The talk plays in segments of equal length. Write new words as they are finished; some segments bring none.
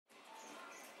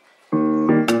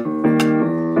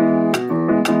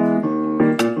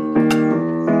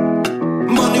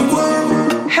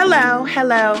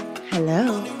hello,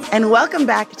 and welcome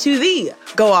back to the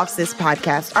Go Off Sis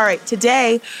podcast. All right,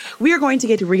 today we are going to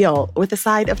get real with a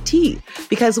side of tea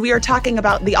because we are talking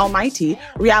about the almighty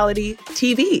reality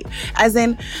TV. As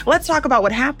in, let's talk about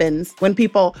what happens when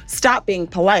people stop being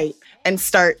polite and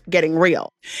start getting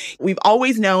real. We've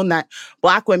always known that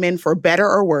Black women, for better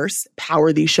or worse,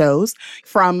 power these shows.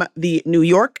 From the New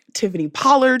York Tiffany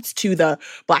Pollards to the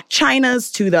Blac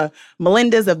Chynas to the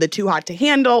Melindas of the Too Hot to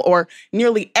Handle, or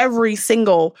nearly every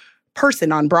single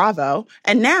person on Bravo.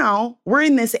 And now we're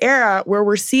in this era where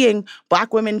we're seeing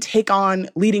Black women take on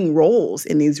leading roles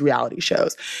in these reality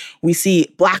shows. We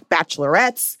see Black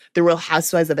bachelorettes. The Real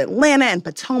Housewives of Atlanta and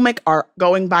Potomac are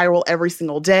going viral every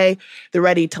single day. The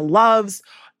Ready to Loves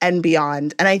and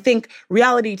beyond. And I think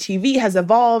reality TV has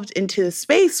evolved into a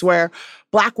space where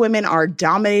Black women are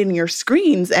dominating your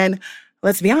screens and,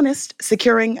 let's be honest,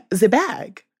 securing the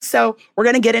bag. So we're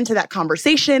going to get into that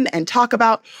conversation and talk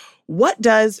about, what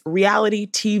does reality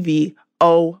TV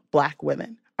owe Black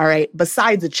women? All right,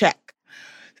 besides a check.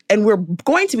 And we're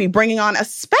going to be bringing on a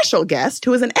special guest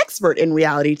who is an expert in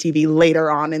reality TV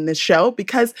later on in this show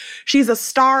because she's a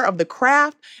star of The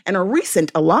Craft and a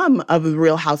recent alum of The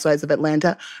Real Housewives of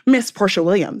Atlanta, Miss Porsha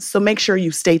Williams. So make sure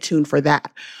you stay tuned for that.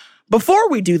 Before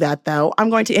we do that, though, I'm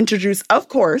going to introduce, of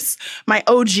course, my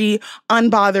OG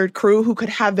unbothered crew who could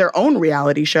have their own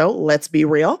reality show, let's be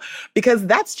real, because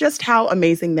that's just how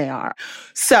amazing they are.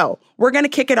 So we're going to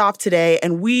kick it off today,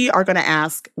 and we are going to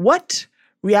ask, what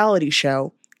reality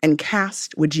show and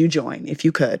cast would you join if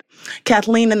you could?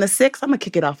 Kathleen in the Six, I'm going to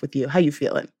kick it off with you. How you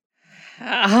feeling?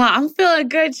 I'm feeling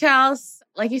good, Charles.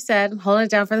 Like you said, holding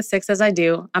it down for the Six as I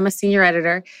do. I'm a senior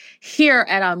editor here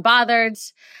at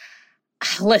Unbothered.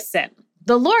 Listen,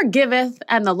 the Lord giveth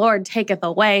and the Lord taketh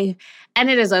away, and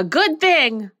it is a good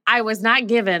thing I was not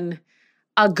given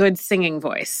a good singing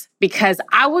voice because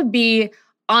I would be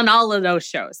on all of those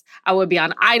shows. I would be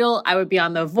on Idol. I would be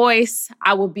on The Voice.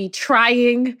 I would be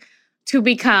trying to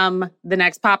become the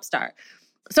next pop star.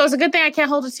 So it's a good thing I can't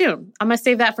hold a tune. I'm going to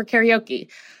save that for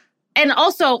karaoke. And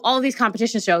also, all of these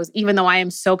competition shows, even though I am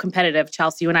so competitive,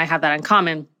 Chelsea, you and I have that in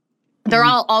common, they're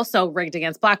all also rigged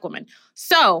against Black women.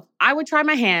 So I would try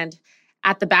my hand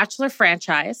at the Bachelor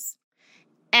franchise.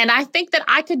 And I think that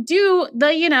I could do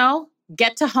the,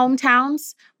 get to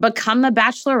hometowns, become the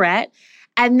Bachelorette,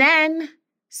 and then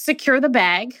secure the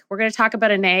bag. We're going to talk about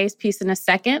Anae's piece in a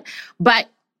second. But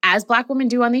as Black women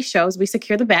do on these shows, we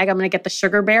secure the bag. I'm going to get the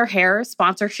Sugar Bear Hair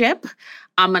sponsorship.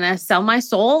 I'm going to sell my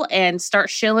soul and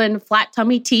start shilling flat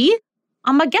tummy tea.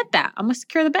 I'm going to get that. I'm going to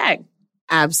secure the bag.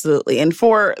 Absolutely. And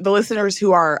for the listeners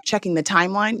who are checking the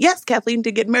timeline, yes, Kathleen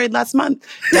did get married last month.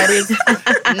 That is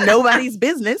nobody's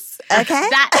business, okay?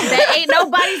 That ain't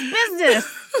nobody's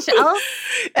business, Chelsea.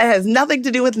 It has nothing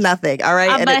to do with nothing, all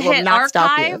right? And it will not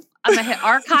stop you. I'm going to hit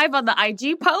archive on the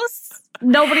IG posts.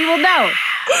 Nobody will know.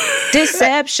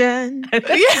 Deception.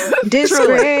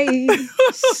 Disgrace.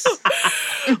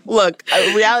 Look,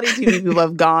 reality TV people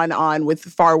have gone on with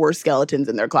far worse skeletons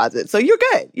in their closet. So you're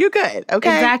good. You're good.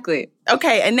 Okay. Exactly.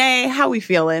 Okay. Anae, how we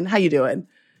feeling? How you doing?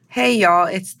 Hey, y'all.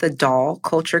 It's the doll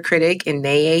culture critic,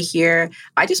 Anae here.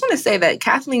 I just want to say that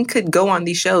Kathleen could go on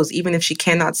these shows even if she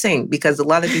cannot sing because a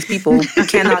lot of these people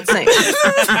cannot sing.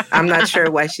 I'm not sure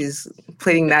why she's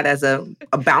putting that as a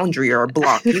boundary or a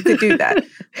block. You could do that.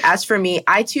 As for me,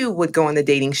 I too would go on the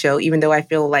dating show, even though I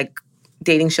feel like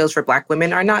dating shows for Black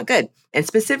women are not good. And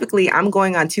specifically, I'm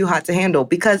going on Too Hot to Handle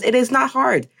because it is not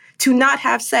hard to not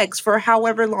have sex for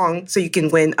however long so you can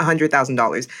win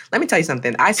 $100,000. Let me tell you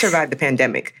something. I survived the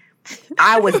pandemic.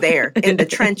 I was there in the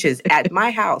trenches at my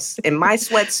house in my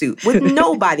sweatsuit with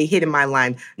nobody hitting my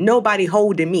line, nobody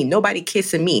holding me, nobody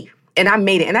kissing me. And I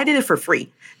made it. And I did it for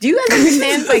free. Do you guys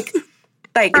understand?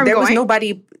 Like there was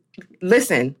nobody,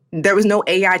 listen, there was no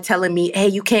AI telling me, hey,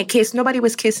 you can't kiss. Nobody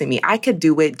was kissing me. I could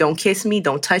do it. Don't kiss me.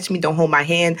 Don't touch me. Don't hold my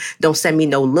hand. Don't send me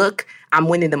no look. I'm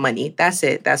winning the money. That's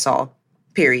it. That's all.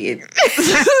 Period.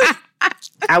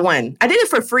 I won. I did it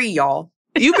for free, y'all.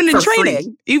 You've been in training.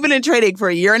 Free. You've been in training for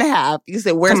a year and a half. You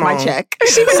said, where's my check?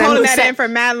 She's been holding that in for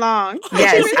mad long.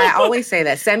 Yes, I always say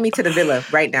that. Send me to the villa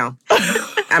right now.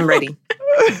 I'm ready.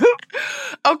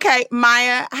 Okay,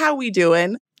 Maya, how we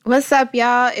doing? What's up,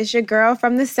 y'all? It's your girl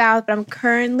from the South, but I'm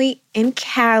currently in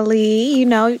Cali. You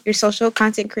know, your social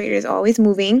content creator is always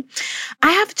moving.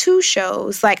 I have 2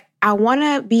 shows. Like, I want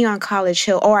to be on College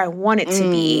Hill, or I want it to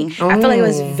be. I feel like it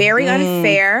was very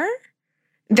unfair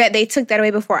that they took that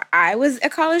away before I was a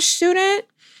college student,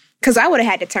 because I would have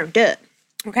had to turn up,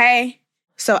 okay?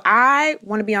 So I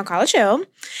want to be on College Hill.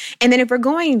 And then if we're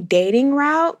going dating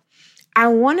route, I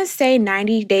want to say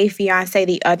 90 Day Fiancé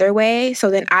the other way. So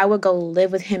then I would go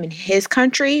live with him in his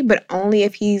country, but only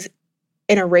if he's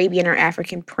an Arabian or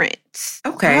African prince.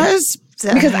 Okay.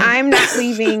 Because I'm not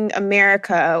leaving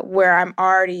America where I'm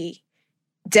already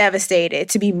devastated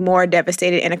to be more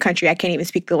devastated in a country I can't even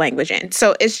speak the language in.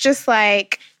 So it's just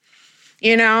like,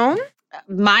 you know?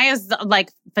 Maya's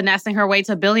like finessing her way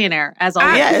to billionaire as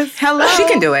always. Yes. Hello? She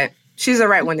can do it. She's the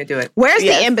right one to do it. Where's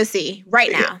the embassy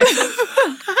right now?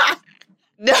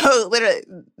 No, literally,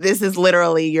 this is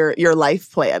literally your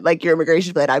life plan, like your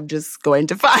immigration plan. I'm just going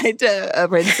to find a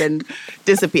prince and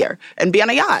disappear and be on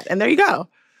a yacht. And there you go.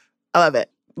 I love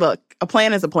it. Look, a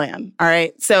plan is a plan. All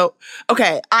right. So,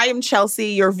 okay, I am Chelsea,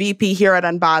 your VP here at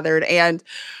Unbothered. And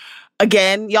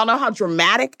again, y'all know how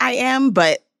dramatic I am,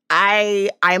 but I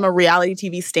am a reality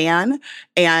TV stan,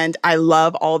 and I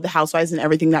love all of the housewives and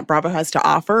everything that Bravo has to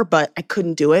offer, but I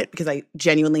couldn't do it because I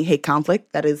genuinely hate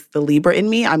conflict. That is the Libra in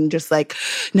me. I'm just like,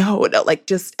 no, like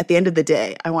just at the end of the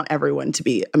day, I want everyone to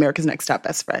be America's Next Top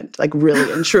Best Friend. Like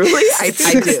really and truly, I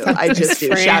do. I just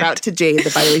do. Shout out to Jade, the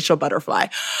biracial butterfly.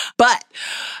 But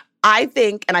I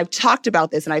think, and I've talked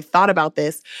about this and I've thought about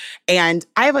this, and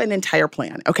I have an entire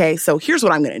plan. Okay, so here's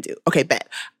what I'm going to do. Okay, bet.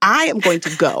 I am going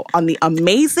to go on The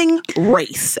Amazing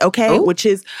Race, okay, which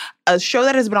is a show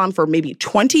that has been on for maybe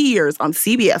 20 years on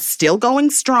CBS, still going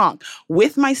strong,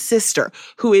 with my sister,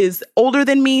 who is older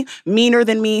than me, meaner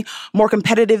than me, more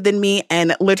competitive than me,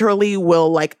 and literally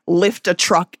will like lift a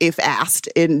truck if asked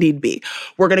in need be.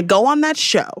 We're going to go on that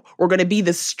show. We're going to be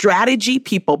the strategy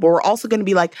people, but we're also going to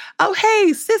be like, oh,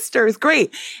 hey, sisters,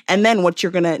 great. And then what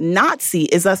you're going to not see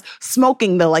is us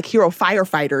smoking the like hero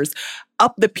firefighters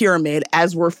up the pyramid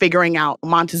as we're figuring out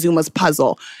Montezuma's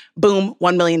puzzle. Boom,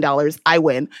 $1 million. I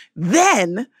win.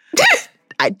 Then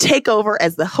I take over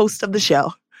as the host of the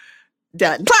show.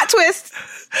 Done. Plot twist.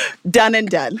 Done and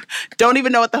done. Don't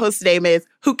even know what the host's name is.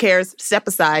 Who cares? Step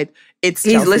aside. He's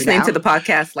listening now to the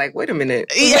podcast like, wait a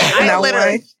minute. Yeah,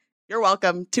 literally. You're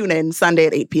welcome. Tune in Sunday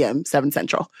at 8 p.m., 7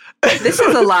 Central. This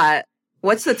is a lot.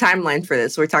 What's the timeline for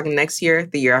this? We're talking next year,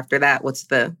 the year after that. What's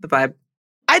the vibe?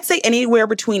 I'd say anywhere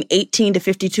between 18 to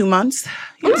 52 months.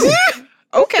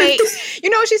 Okay. You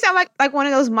know, she sounds like one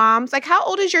of those moms. Like, how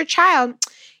old is your child?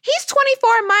 He's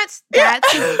 24 months.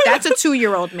 That's a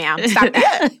 2-year-old, ma'am. Stop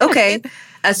that. Okay.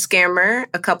 A scammer,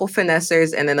 a couple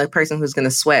finessers, and then a person who's going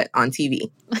to sweat on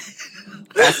TV.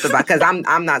 That's the vibe. Because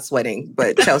I'm not sweating,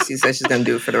 but Chelsea says she's going to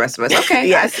do it for the rest of us. Okay.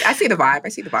 Yes. I see the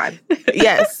vibe.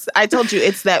 Yes. I told you,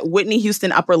 it's that Whitney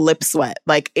Houston upper lip sweat.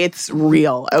 Like, it's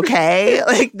real, okay?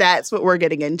 Like, that's what we're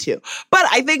getting into. But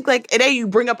I think, like, today you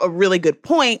bring up a really good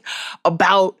point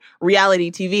about reality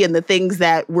TV and the things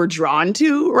that we're drawn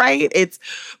to, right?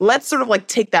 Let's sort of, like,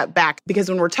 take that back. Because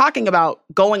when we're talking about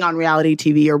going on reality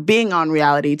TV or being on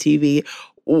reality TV,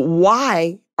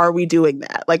 why are we doing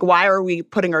that? Like, why are we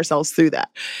putting ourselves through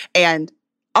that? And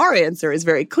our answer is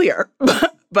very clear.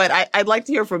 But I'd like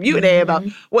to hear from you today about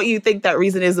what you think that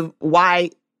reason is of why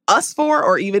us four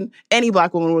or even any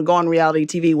Black woman would go on reality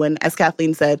TV when, as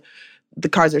Kathleen said, the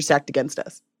cards are stacked against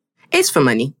us. It's for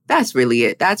money. That's really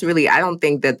it. I don't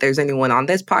think that there's anyone on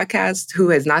this podcast who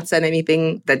has not said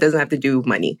anything that doesn't have to do with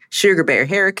money. Sugar Bear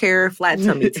hair care, flat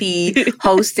tummy tea,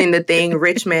 hosting the thing,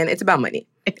 rich man. It's about money.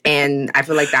 And I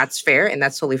feel like that's fair and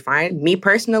that's totally fine. Me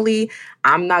personally,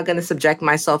 I'm not going to subject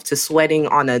myself to sweating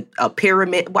on a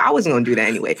pyramid. Well, I wasn't going to do that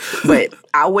anyway, but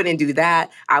I wouldn't do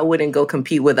that. I wouldn't go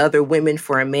compete with other women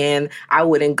for a man. I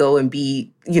wouldn't go and be,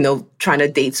 trying to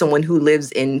date someone who lives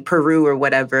in Peru or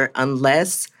whatever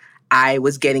unless I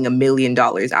was getting $1 million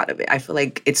out of it. I feel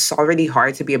like it's already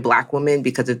hard to be a Black woman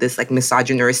because of this like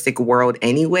misogynistic world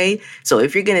anyway. So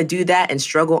if you're going to do that and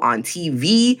struggle on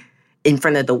TV in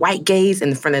front of the white gays,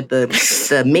 in front of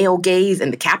the male gays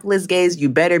and the capitalist gays, you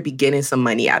better be getting some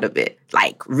money out of it.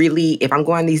 Like really, if I'm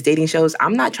going on these dating shows,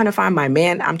 I'm not trying to find my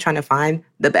man. I'm trying to find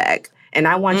the bag. And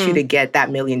I want you to get that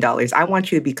 $1 million. I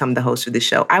want you to become the host of the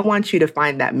show. I want you to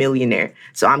find that millionaire.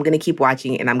 So I'm going to keep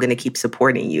watching and I'm going to keep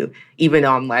supporting you. Even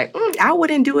though I'm like, I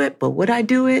wouldn't do it, but would I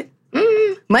do it?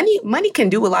 Money can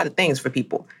do a lot of things for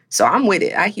people. So I'm with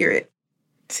it. I hear it.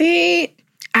 See,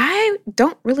 I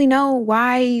don't really know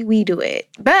why we do it,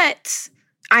 but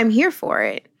I'm here for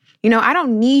it. I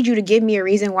don't need you to give me a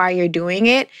reason why you're doing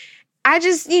it. I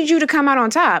just need you to come out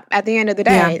on top at the end of the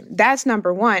day. Yeah. That's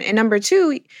number one. And number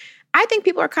two, I think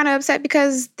people are kind of upset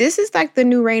because this is like the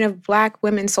new reign of Black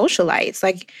women socialites.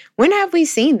 Like, when have we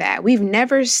seen that? We've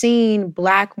never seen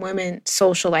Black women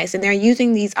socialites, and they're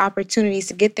using these opportunities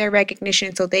to get their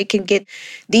recognition so they can get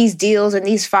these deals and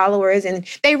these followers, and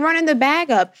they running the bag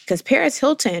up because Paris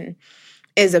Hilton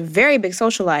is a very big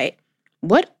socialite.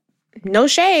 What? No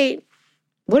shade.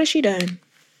 What has she done?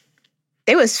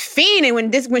 They was fiending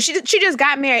when she just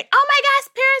got married. Oh my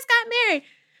gosh, Paris got married.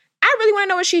 I really want to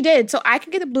know what she did so I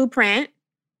can get the blueprint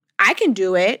I can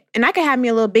do it. And I can have me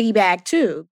a little biggie bag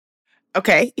too.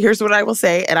 Okay, here's what I will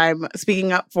say, and I'm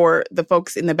speaking up for the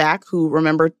folks in the back who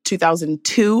remember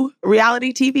 2002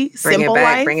 reality TV, Simple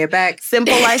Life. Bring it back.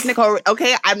 Simple Life, Nicole.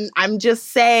 Okay, I'm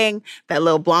just saying that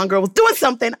little blonde girl was doing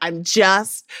something. I'm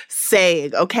just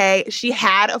saying, okay? She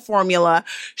had a formula.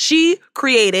 She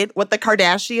created what the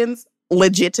Kardashians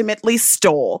legitimately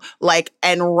stole,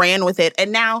 and ran with it.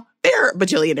 And now they're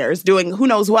bajillionaires doing who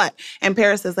knows what. And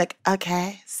Paris is like,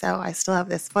 okay, so I still have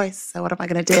this voice. So what am I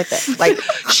going to do with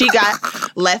it? She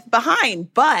got left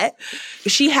behind, but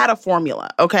she had a formula,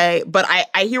 okay? But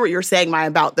I hear what you're saying, Maya,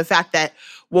 about the fact that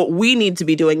what we need to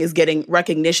be doing is getting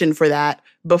recognition for that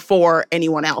before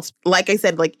anyone else. Like I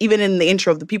said, even in the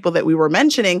intro of the people that we were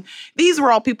mentioning, these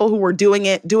were all people who were doing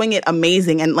it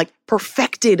amazing and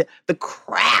perfected the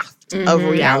craft of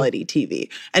reality TV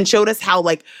and showed us how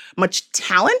much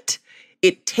talent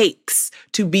it takes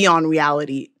to be on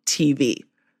reality TV.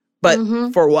 But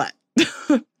for what?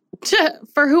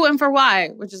 For who and for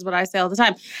why, which is what I say all the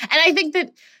time. And I think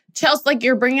that, Chelsea,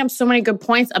 you're bringing up so many good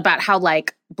points about how,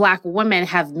 Black women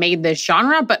have made this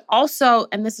genre, but also,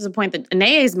 and this is a point that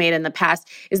Anae's made in the past,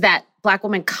 is that Black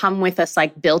women come with us,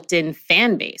 built-in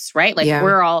fan base, right?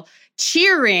 We're all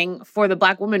cheering for the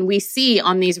Black woman we see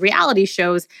on these reality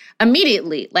shows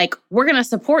immediately. We're going to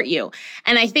support you.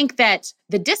 And I think that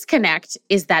the disconnect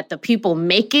is that the people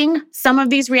making some of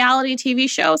these reality TV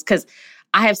shows, because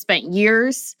I have spent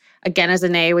years, again, as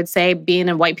Anae would say, being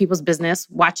in white people's business,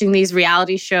 watching these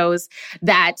reality shows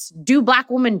that do Black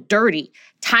women dirty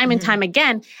time and time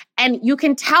again. And you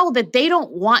can tell that they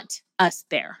don't want us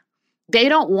there. They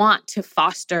don't want to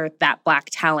foster that Black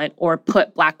talent or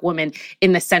put Black women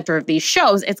in the center of these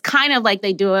shows. It's kind of like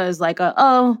they do it as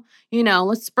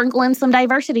let's sprinkle in some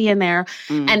diversity in there.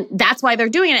 And that's why they're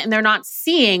doing it. And they're not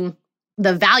seeing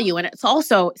the value. And it's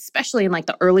also, especially in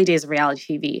the early days of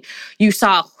reality TV, you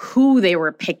saw who they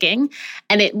were picking.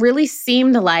 And it really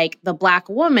seemed like the Black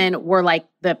women were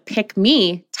the pick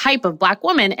me type of Black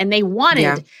woman. And they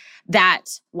wanted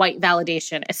that white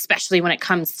validation, especially when it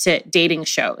comes to dating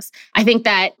shows. I think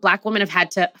that Black women have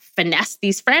had to finesse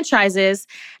these franchises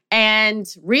and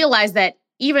realize that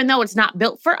even though it's not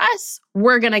built for us,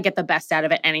 we're going to get the best out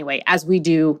of it anyway, as we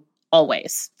do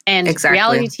always. And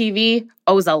reality TV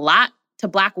owes a lot to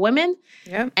Black women.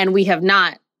 And we have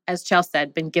not, as Chelsea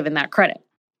said, been given that credit.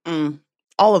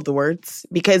 All of the words.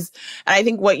 And I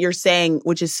think what you're saying,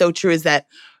 which is so true, is that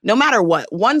no matter what,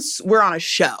 once we're on a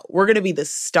show, we're going to be the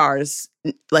stars,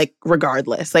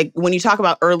 regardless. When you talk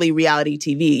about early reality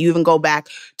TV, you even go back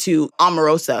to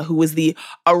Omarosa, who was the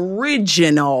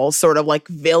original sort of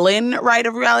villain, right,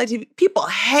 of reality TV. People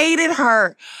hated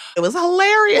her. It was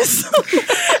hilarious.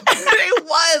 It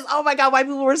was. Oh my God, white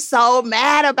people were so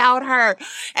mad about her.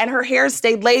 And her hair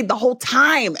stayed laid the whole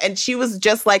time. And she was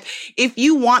just if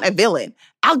you want a villain,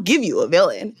 I'll give you a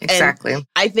villain. Exactly. And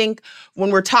I think when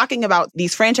we're talking about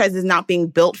these franchises not being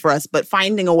built for us, but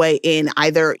finding a way in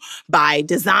either by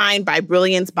design, by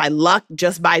brilliance, by luck,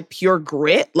 just by pure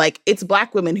grit, it's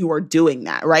Black women who are doing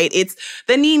that, right? It's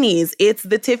the Nenes, it's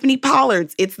the Tiffany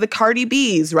Pollards, it's the Cardi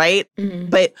B's, right?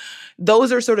 But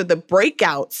those are sort of the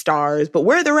breakout stars. But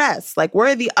where are the rest? Where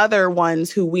are the other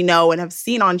ones who we know and have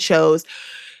seen on shows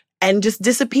and just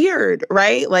disappeared,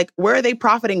 right? Where are they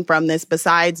profiting from this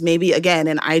besides maybe, again,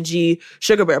 an IG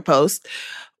Sugar Bear post?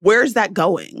 Where's that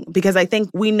going? Because I think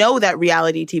we know that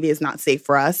reality TV is not safe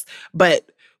for us,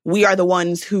 but we are the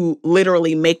ones who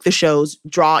literally make the shows,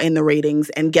 draw in the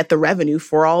ratings, and get the revenue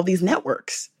for all these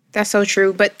networks. That's so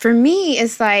true. But for me,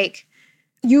 it's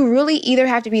you really either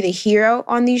have to be the hero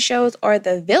on these shows or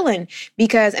the villain.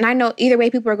 And I know either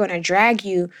way people are going to drag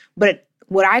you, but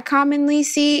what I commonly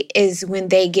see is when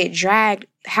they get dragged,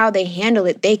 how they handle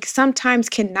it. They sometimes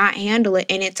cannot handle it,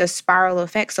 and it's a spiral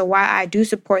effect. So while I do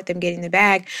support them getting the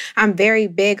bag, I'm very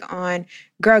big on,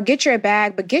 girl, get your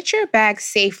bag, but get your bag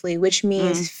safely, which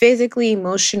means physically,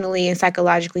 emotionally, and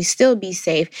psychologically still be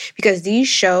safe, because these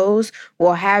shows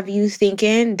will have you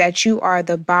thinking that you are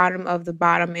the bottom of the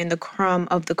bottom and the crumb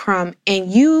of the crumb.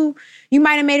 And you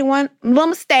might have made one little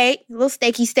mistake, a little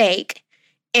steaky steak.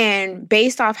 And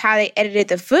based off how they edited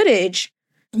the footage,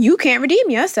 you can't redeem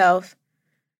yourself.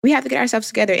 We have to get ourselves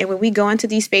together. And when we go into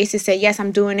these spaces, say, yes,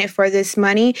 I'm doing it for this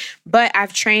money, but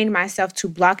I've trained myself to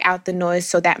block out the noise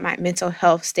so that my mental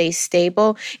health stays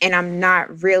stable and I'm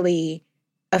not really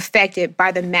affected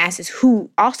by the masses who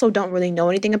also don't really know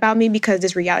anything about me, because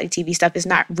this reality TV stuff is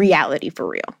not reality for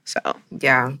real. So,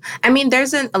 yeah. I mean,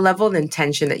 there's a level of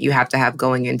intention that you have to have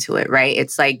going into it, right?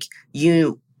 It's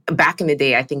back in the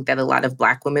day, I think that a lot of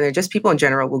Black women or just people in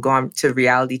general will go on to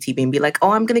reality TV and be like,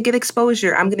 oh, I'm going to get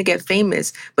exposure. I'm going to get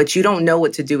famous. But you don't know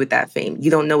what to do with that fame.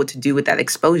 You don't know what to do with that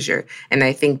exposure. And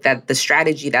I think that the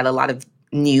strategy that a lot of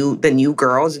the new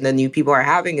girls and the new people are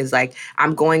having is like,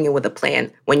 I'm going in with a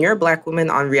plan. When you're a Black woman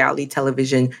on reality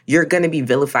television, you're going to be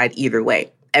vilified either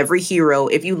way. Every hero,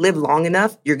 if you live long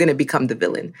enough, you're going to become the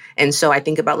villain. And so I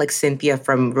think about like Cynthia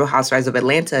from Real Housewives of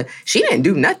Atlanta. She didn't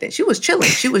do nothing. She was chilling.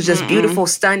 She was just beautiful,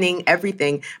 stunning,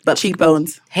 everything. But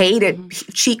cheekbones. People hated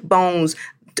cheekbones,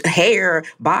 hair,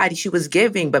 body she was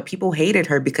giving, but people hated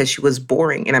her because she was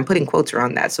boring. And I'm putting quotes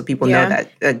around that so people know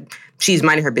that she's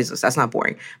minding her business. That's not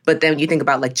boring. But then you think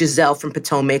about like Giselle from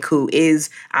Potomac, who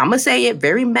is, I'm going to say it,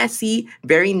 very messy,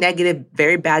 very negative,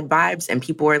 very bad vibes. And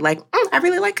people are like, I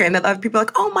really like her. And then other people are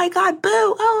like, oh my God, boo.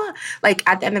 Oh. Like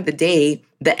at the end of the day,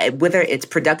 whether it's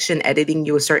production editing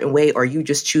you a certain way or you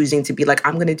just choosing to be like,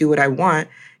 I'm going to do what I want,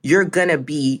 you're going to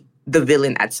be the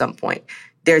villain at some point.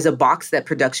 There's a box that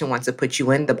production wants to put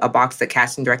you in, a box that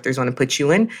casting directors want to put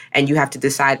you in, and you have to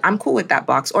decide, I'm cool with that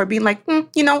box, or being like,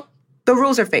 the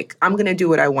rules are fake. I'm going to do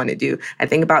what I want to do. I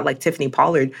think about like Tiffany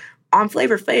Pollard on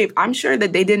Flavor Flav. I'm sure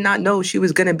that they did not know she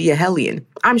was going to be a hellion.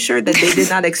 I'm sure that they did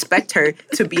not expect her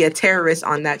to be a terrorist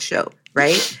on that show,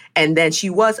 right? And then she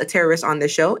was a terrorist on the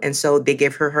show, and so they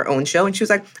gave her her own show, and she was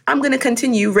like, I'm going to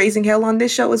continue raising hell on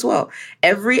this show as well.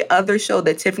 Every other show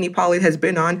that Tiffany Pollard has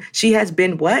been on, she has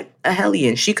been what? A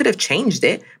hellion. She could have changed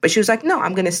it, but she was like, no,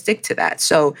 I'm going to stick to that.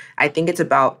 So I think it's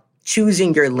about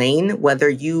choosing your lane, whether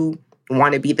you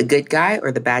want to be the good guy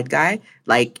or the bad guy.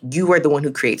 Like, you are the one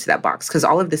who creates that box, because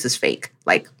all of this is fake.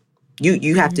 Like,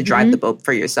 you have to drive the boat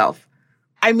for yourself.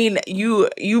 I mean,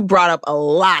 you brought up a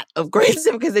lot of great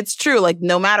stuff because it's true. Like,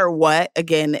 no matter what,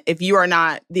 again, if you are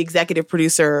not the executive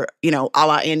producer, a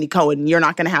la Andy Cohen, you're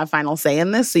not going to have final say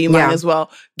in this. So you might as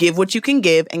well give what you can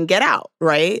give and get out,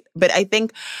 right? But I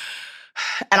think,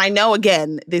 and I know,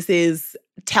 again, this is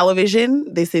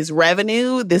television, this is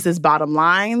revenue, this is bottom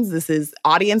lines, this is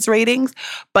audience ratings,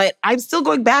 but I'm still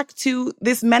going back to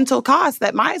this mental cost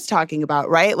that Maya's talking about,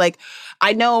 right? Like,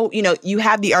 I know, you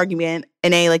have the argument,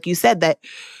 Anae, like you said, that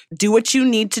do what you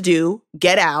need to do,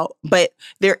 get out, but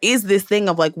there is this thing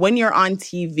of like, when you're on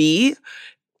TV,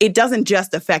 it doesn't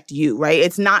just affect you, right?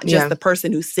 It's not just the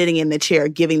person who's sitting in the chair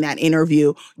giving that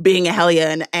interview, being a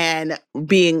hellion and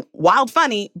being wild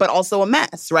funny, but also a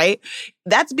mess, right?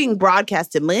 That's being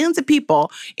broadcast to millions of people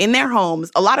in their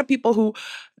homes, a lot of people who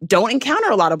don't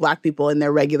encounter a lot of Black people in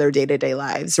their regular day-to-day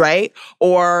lives, right?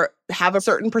 Or have a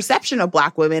certain perception of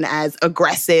Black women as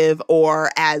aggressive or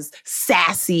as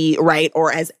sassy, right?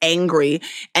 Or as angry.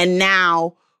 And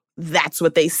now that's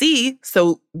what they see,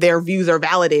 so their views are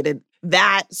validated.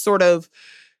 That sort of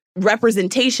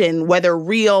representation, whether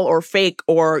real or fake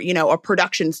or, a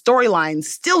production storyline,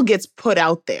 still gets put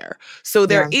out there. So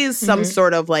there is some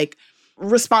sort of like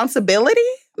responsibility,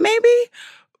 maybe,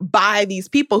 by these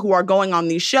people who are going on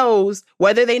these shows,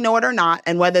 whether they know it or not,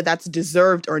 and whether that's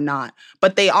deserved or not.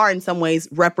 But they are in some ways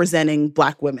representing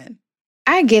Black women.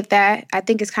 I get that. I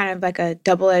think it's kind of like a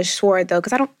double-edged sword, though,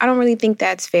 because I don't really think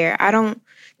that's fair. I don't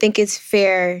think it's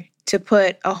fair to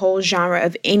put a whole genre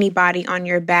of anybody on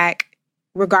your back,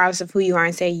 regardless of who you are,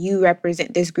 and say you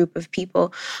represent this group of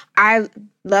people. I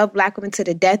love Black women to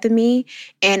the death of me,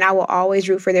 and I will always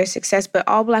root for their success, but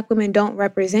all Black women don't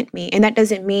represent me. And that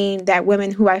doesn't mean that women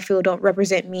who I feel don't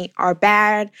represent me are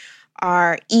bad,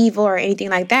 are evil, or anything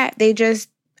like that.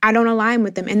 I don't align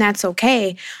with them, and that's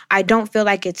okay. I don't feel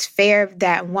like it's fair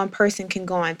that one person can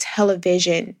go on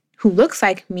television who looks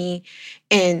like me,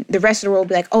 and the rest of the world will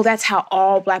be like, oh, that's how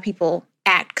all Black people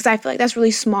act. Because I feel like that's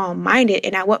really small-minded.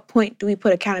 And at what point do we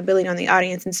put accountability on the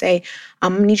audience and say, I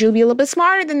need you to be a little bit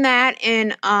smarter than that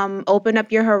and open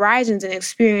up your horizons and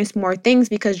experience more things?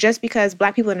 Because just because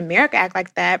Black people in America act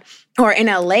like that, or in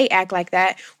LA act like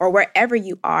that, or wherever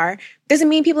you are, doesn't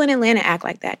mean people in Atlanta act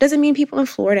like that. Doesn't mean people in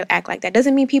Florida act like that.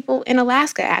 Doesn't mean people in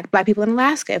Alaska act, Black people in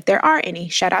Alaska, if there are any.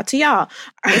 Shout out to y'all.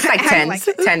 It's like 10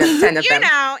 of them. You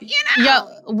know.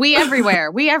 Yo, we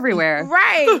everywhere.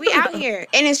 Right. We out here.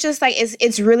 And it's just like,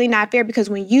 it's really not fair, because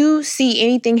when you see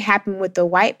anything happen with the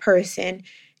white person,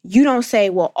 you don't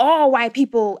say, well, all white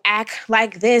people act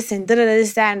like this and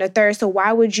this, that, and the third. So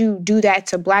why would you do that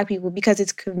to Black people? Because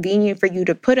it's convenient for you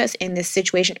to put us in this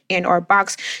situation and or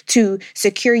box to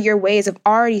secure your ways of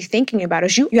already thinking about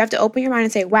us. You have to open your mind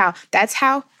and say, wow, that's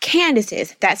how Candace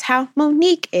is. That's how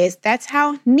Monique is. That's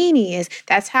how Nene is.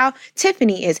 That's how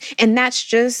Tiffany is. And that's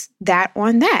just that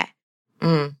on that.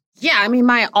 Mm. Yeah, I mean,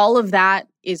 all of that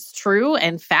is true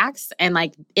and facts. And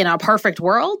like in a perfect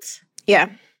world. Yeah.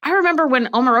 I remember when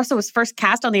Omarosa was first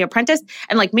cast on The Apprentice,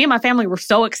 and like me and my family were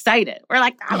so excited. We're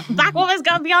like, Black woman's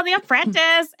gonna be on The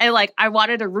Apprentice. And like, I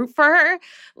wanted to root for her.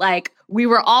 Like, we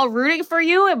were all rooting for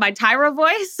you in my Tyra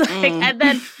voice. And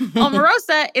then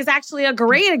Omarosa is actually a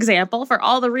great example for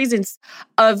all the reasons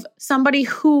of somebody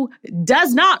who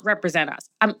does not represent us.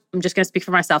 I'm just going to speak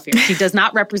for myself here. She does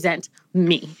not represent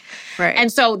me. Right.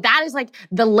 And so that is like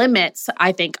the limits,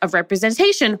 I think, of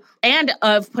representation and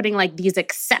of putting like these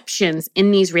exceptions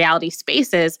in these reality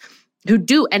spaces who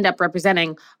do end up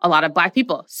representing a lot of Black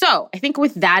people. So I think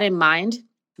with that in mind,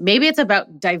 maybe it's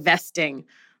about divesting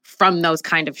from those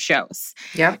kind of shows.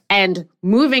 Yep. And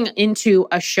moving into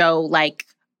a show like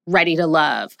Ready to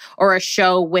Love or a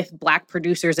show with Black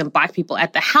producers and Black people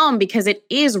at the helm, because it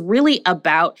is really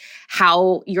about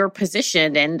how you're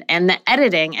positioned and the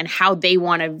editing and how they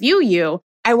want to view you.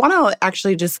 I want to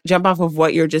actually just jump off of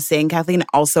what you're just saying, Kathleen,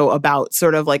 also about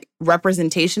sort of like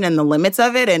representation and the limits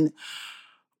of it and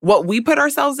what we put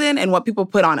ourselves in and what people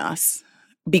put on us.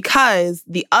 Because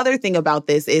the other thing about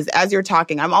this is, as you're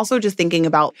talking, I'm also just thinking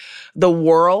about the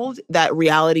world that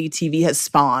reality TV has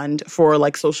spawned for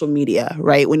like social media,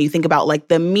 right? When you think about like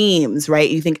the memes, right?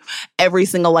 You think every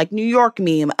single like New York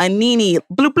meme, a Nene,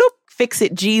 bloop, bloop, fix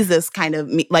it Jesus kind of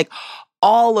like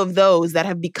all of those that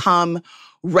have become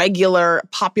regular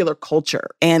popular culture.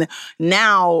 And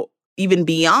now, even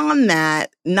beyond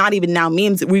that, not even now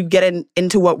memes, we get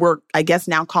into what we're, I guess,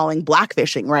 now calling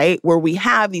blackfishing, right? Where we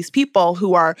have these people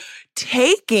who are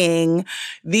taking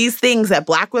these things that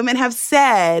Black women have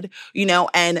said, you know,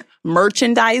 and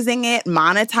merchandising it,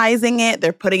 monetizing it.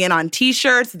 They're putting it on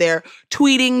T-shirts, they're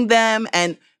tweeting them,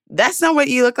 and that's not what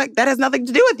you look like. That has nothing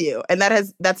to do with you. And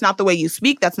that's not the way you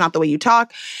speak. That's not the way you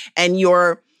talk. And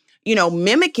you're, you know,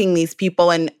 mimicking these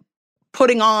people and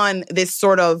putting on this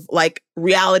sort of like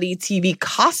reality TV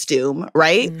costume,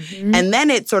 right? Mm-hmm. And then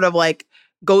it sort of like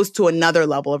goes to another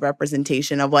level of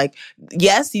representation of like,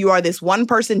 yes, you are this one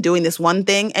person doing this one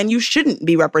thing and you shouldn't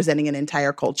be representing an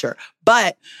entire culture.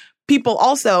 But people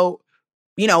also,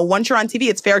 you know, once you're on TV,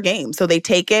 it's fair game. So they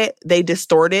take it, they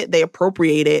distort it, they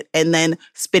appropriate it, and then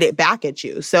spit it back at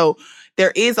you. So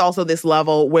there is also this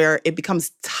level where it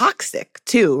becomes toxic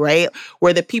too, right?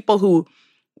 Where the people who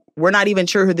we're not even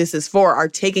sure who this is for are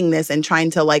taking this and trying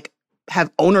to like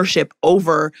have ownership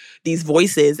over these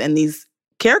voices and these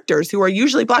characters who are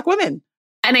usually Black women.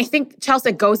 And I think,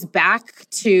 Chelsea, goes back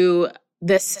to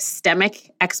the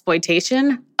systemic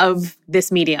exploitation of this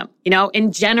medium. You know,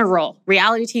 in general,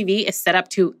 reality TV is set up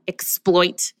to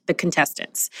exploit the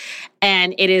contestants.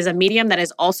 And it is a medium that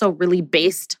is also really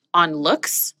based on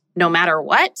looks, no matter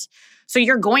what. So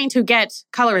you're going to get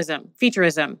colorism,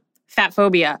 featureism, fat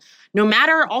phobia, no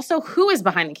matter also who is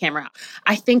behind the camera.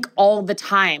 I think all the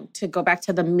time, to go back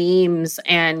to the memes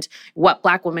and what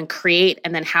Black women create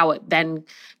and then how it then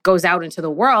goes out into the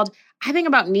world, I think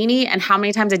about Nene and how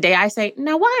many times a day I say,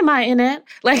 now why am I in it?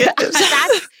 Like,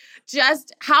 that's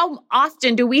just how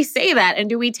often do we say that? And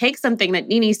do we take something that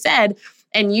Nene said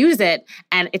and use it?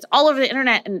 And it's all over the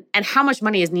internet. And how much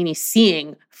money is Nene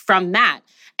seeing from that?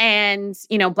 And,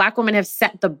 you know, Black women have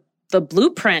set the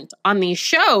blueprint on these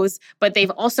shows, but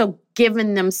they've also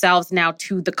given themselves now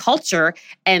to the culture,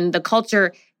 and the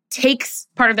culture takes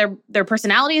part of their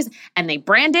personalities and they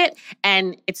brand it,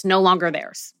 and it's no longer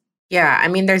theirs. Yeah, I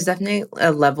mean, there's definitely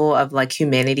a level of like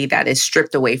humanity that is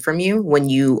stripped away from you when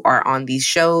you are on these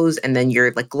shows, and then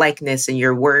your like likeness and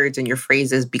your words and your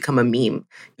phrases become a meme.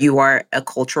 You are a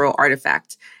cultural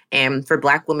artifact. And for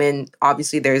Black women,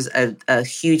 obviously, there's a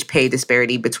huge pay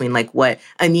disparity between like what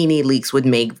a Nene Leakes would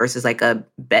make versus like a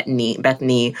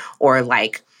Bethany or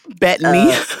like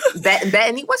Bethany.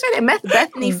 Bethany, what's her name?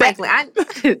 Bethany Franklin.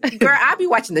 Girl, I be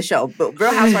watching the show, but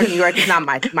Real Housewives of New York is not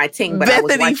my thing. But Bethany I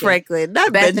was watching Franklin,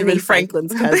 not Benjamin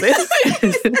Franklin's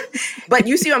cousin. But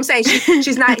you see what I'm saying?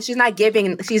 She's not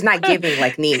giving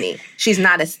like Nene. She's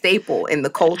not a staple in the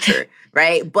culture.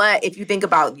 Right. But if you think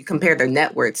about, you compare their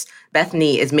net worths,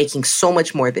 Bethany is making so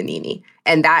much more than Nene.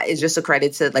 And that is just a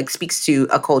credit to like speaks to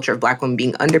a culture of Black women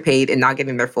being underpaid and not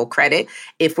getting their full credit.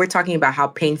 If we're talking about how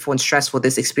painful and stressful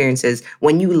this experience is,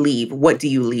 when you leave, what do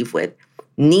you leave with?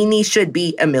 Nene should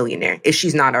be a millionaire if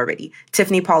she's not already.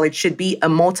 Tiffany Pollard should be a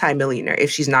multimillionaire if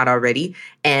she's not already.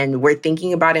 And we're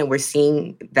thinking about it and we're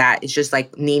seeing that it's just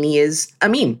like Nene is a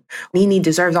meme. Nene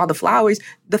deserves all the flowers.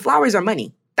 The flowers are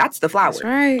money. That's the flower. That's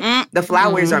right. The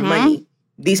flowers are money.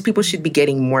 These people should be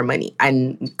getting more money.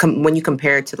 And when you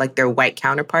compare it to like their white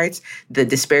counterparts, the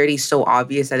disparity is so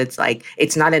obvious that it's like,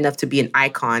 it's not enough to be an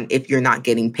icon if you're not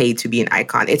getting paid to be an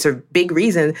icon. It's a big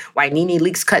reason why Nene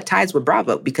Leakes cut ties with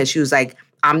Bravo, because she was like,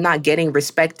 I'm not getting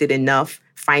respected enough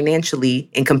financially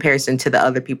in comparison to the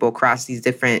other people across these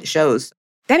different shows.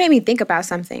 that made me think about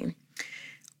something.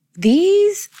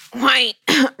 These white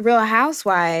Real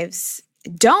Housewives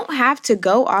don't have to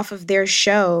go off of their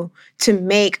show to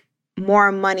make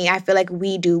more money. I feel like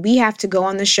we do. We have to go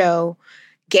on the show,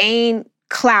 gain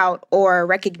clout or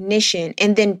recognition,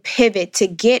 and then pivot to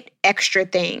get extra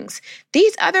things.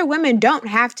 These other women don't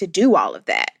have to do all of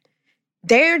that.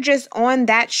 They're just on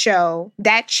that show.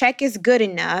 That check is good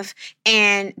enough,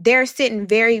 and they're sitting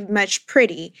very much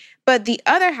pretty. But the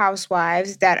other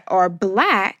housewives that are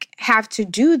Black have to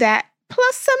do that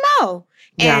plus some more.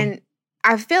 Yeah. And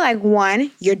I feel like,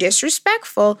 one, you're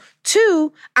disrespectful.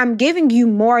 Two, I'm giving you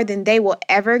more than they will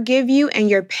ever give you, and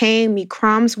you're paying me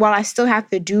crumbs while I still have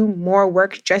to do more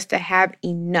work just to have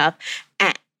enough.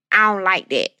 And I don't like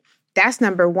that. That's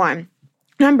number one.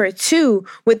 Number two,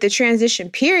 with the transition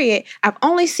period, I've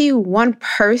only seen one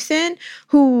person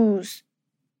who's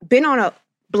been on a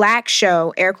Black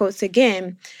show, air quotes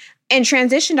again, and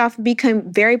transitioned off and become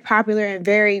very popular and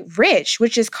very rich,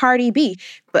 which is Cardi B.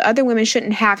 But other women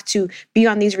shouldn't have to be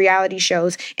on these reality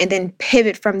shows and then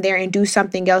pivot from there and do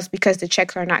something else because the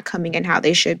checks are not coming in how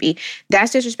they should be.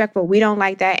 That's disrespectful. We don't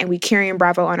like that, and we carrying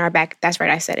Bravo on our back. That's right,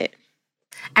 I said it.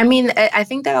 I mean, I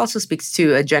think that also speaks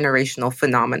to a generational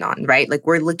phenomenon, right? Like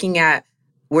we're living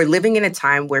in a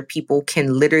time where people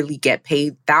can literally get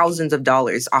paid thousands of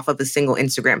dollars off of a single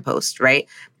Instagram post, right?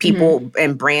 People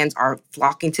and brands are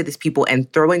flocking to these people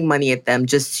and throwing money at them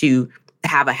just to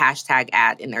have a hashtag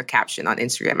ad in their caption on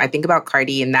Instagram. I think about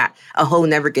Cardi and that a hoe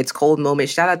never gets cold moment.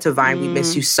 Shout out to Vine. We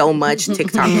miss you so much.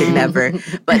 TikTok could never.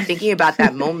 But thinking about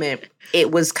that moment,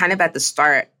 it was kind of at the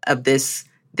start of this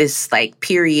like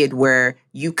period where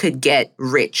you could get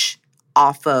rich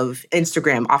off of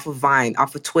Instagram, off of Vine,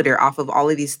 off of Twitter, off of all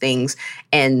of these things.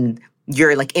 And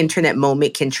your like internet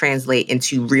moment can translate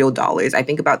into real dollars. I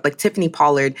think about like Tiffany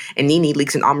Pollard and NeNe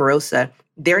Leakes and Omarosa.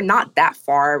 They're not that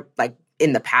far like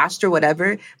in the past or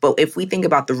whatever. But if we think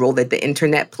about the role that the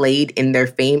internet played in their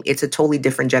fame, it's a totally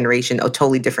different generation, a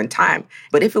totally different time.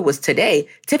 But if it was today,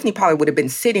 Tiffany Pollard would have been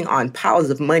sitting on piles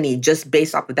of money just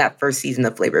based off of that first season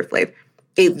of Flavor Flav.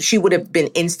 She would have been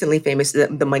instantly famous.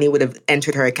 The money would have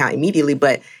entered her account immediately.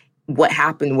 But what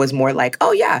happened was more like,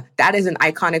 oh, yeah, that is an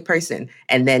iconic person.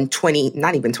 And then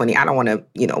not even 20, I don't want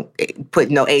to, put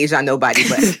no age on nobody.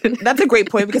 But that's a great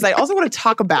point, because I also want to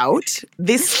talk about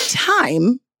this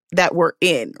time that we're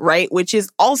in, right? Which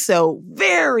is also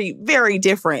very, very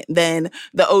different than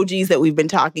the OGs that we've been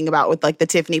talking about with like the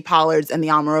Tiffany Pollards and the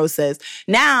Omarosas.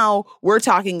 Now we're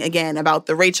talking again about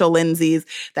the Rachel Lindsays,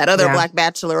 that other Black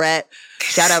bachelorette.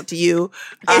 Shout out to you.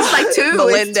 It's like two.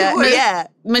 Melinda. It's two. Yeah.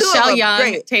 Michelle Young,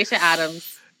 Great. Tayshia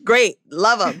Adams. Great.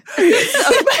 Love them.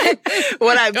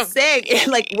 What I'm saying is,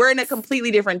 like, we're in a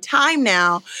completely different time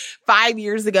now. 5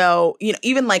 years ago,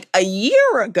 even like a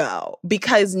year ago,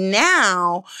 because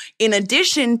now, in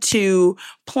addition to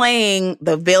playing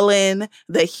the villain,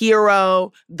 the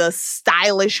hero, the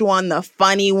stylish one, the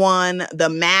funny one, the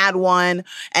mad one,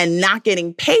 and not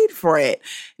getting paid for it,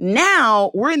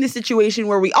 now we're in this situation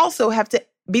where we also have to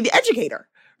be the educator.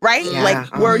 Right? Yeah.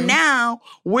 Like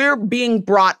we're being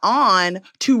brought on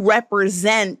to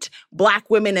represent Black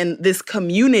women in this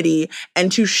community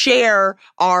and to share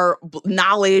our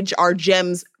knowledge, our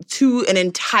gems to an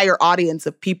entire audience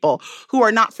of people who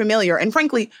are not familiar and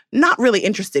frankly, not really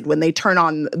interested when they turn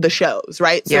on the shows,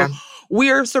 right? Yeah. So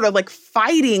we're sort of like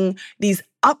fighting these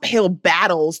uphill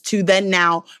battles to then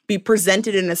now be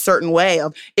presented in a certain way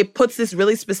of it puts this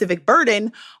really specific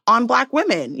burden on Black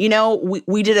women.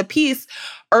 We did a piece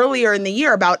earlier in the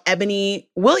year about Ebony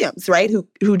Williams, right?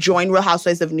 Who joined Real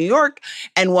Housewives of New York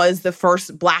and was the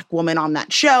first Black woman on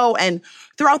that show. And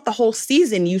throughout the whole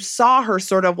season, you saw her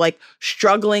sort of like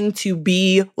struggling to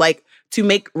be like, to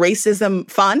make racism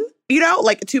fun.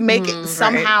 Like to make it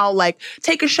somehow like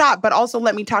take a shot, but also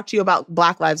let me talk to you about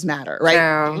Black Lives Matter, right?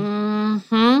 Yeah.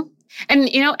 Mm-hmm. And,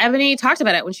 Ebony talked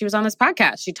about it when she was on this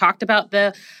podcast. She talked about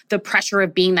the pressure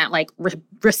of being that like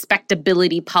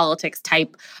respectability politics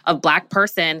type of Black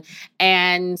person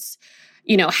and,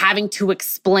 having to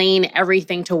explain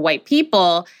everything to white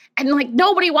people. And like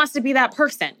nobody wants to be that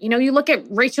person. You look at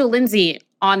Rachel Lindsay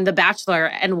on The Bachelor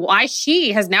and why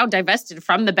she has now divested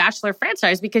from the Bachelor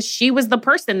franchise, because she was the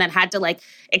person that had to like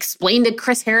explain to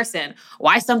Chris Harrison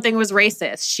why something was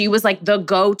racist. She was like the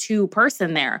go-to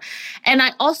person there. And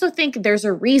I also think there's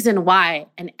a reason why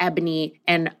an Ebony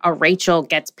and a Rachel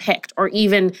gets picked, or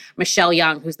even Michelle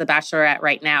Young, who's the Bachelorette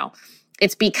right now.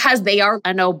 It's because they are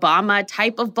an Obama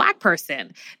type of Black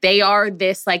person. They are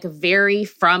this like very,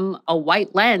 from a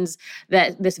white lens,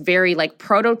 that this very like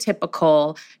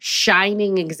prototypical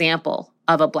shining example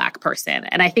of a Black person.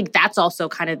 And I think that's also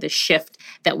kind of the shift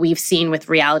that we've seen with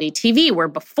reality TV, where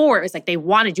before it was like they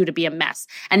wanted you to be a mess.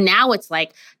 And now it's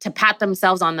like to pat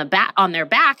themselves on their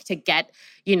back to get,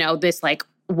 this like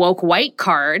woke white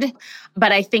card.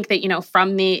 But I think that,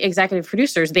 from the executive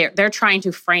producers, they're trying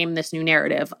to frame this new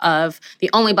narrative of the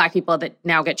only Black people that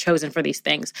now get chosen for these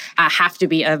things have to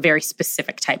be a very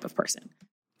specific type of person.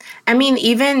 I mean,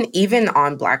 even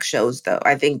on Black shows, though,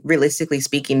 I think realistically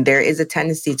speaking, there is a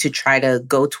tendency to try to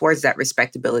go towards that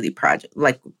respectability project,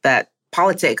 like that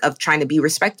politic of trying to be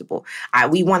respectable.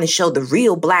 We want to show the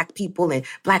real Black people and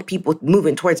Black people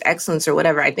moving towards excellence or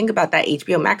whatever. I think about that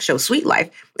HBO Max show, Sweet Life.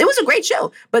 It was a great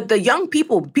show, but the young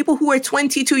people who are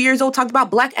 22 years old, talked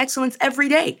about Black excellence every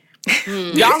day.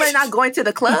 Y'all are not going to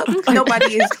the club.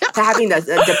 Nobody is having a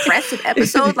depressive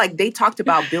episode. Like, they talked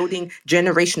about building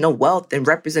generational wealth and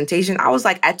representation. I was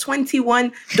like, at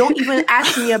 21, don't even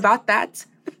ask me about that.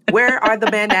 Where are the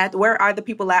men at? Where are the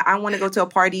people at? I want to go to a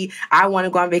party. I want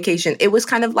to go on vacation. It was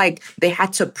kind of like they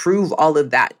had to prove all of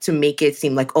that to make it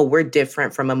seem like, oh, we're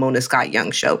different from a Mona Scott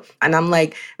Young show. And I'm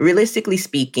like, realistically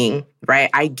speaking, right,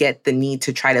 I get the need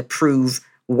to try to prove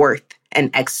worth and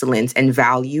excellence and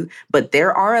value, but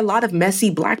there are a lot of messy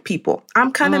Black people. I'm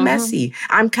kind of messy.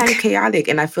 I'm kind of chaotic.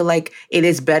 And I feel like it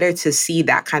is better to see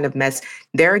that kind of mess.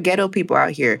 There are ghetto people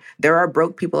out here. There are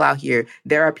broke people out here.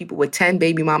 There are people with 10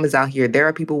 baby mamas out here. There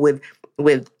are people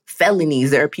with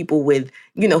felonies. There are people with,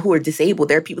 who are disabled.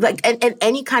 There are people like, and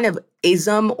any kind of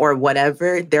ism or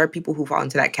whatever, there are people who fall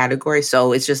into that category.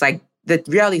 So it's just like the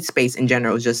reality space in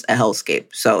general is just a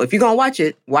hellscape. So if you're going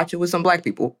to watch it with some Black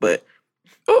people, but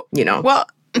Well,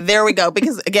 there we go.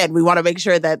 Because again, we want to make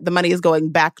sure that the money is going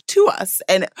back to us.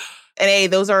 And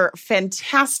those are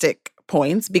fantastic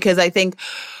points, because I think,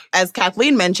 as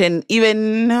Kathleen mentioned,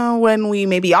 even when we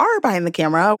maybe are behind the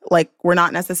camera, like, we're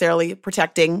not necessarily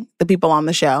protecting the people on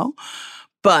the show.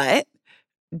 But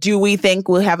do we think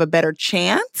we'll have a better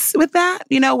chance with that?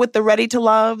 With the Ready to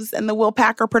Loves and the Will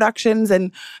Packer productions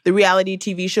and the reality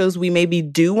TV shows we maybe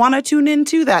do want to tune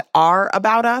into that are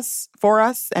about us, for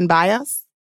us, and by us?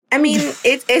 I mean,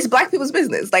 it's Black people's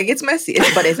business. Like, it's messy,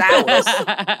 but it's ours.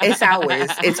 It's ours.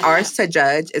 It's ours to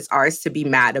judge. It's ours to be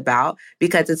mad about,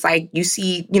 because it's like, you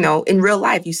see, in real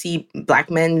life, you see Black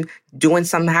men doing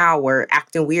somehow or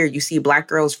acting weird. You see Black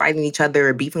girls fighting each other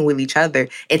or beefing with each other.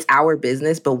 It's our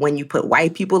business. But when you put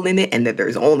white people in it and that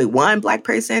there's only one Black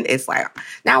person, it's like,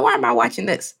 now why am I watching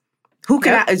this? Who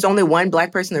can there's only one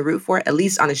Black person to root for? At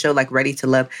least on a show like Ready to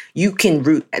Love, you can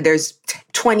root. There's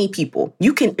 20 people.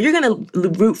 You're going to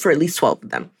root for at least 12 of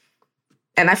them.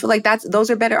 And I feel like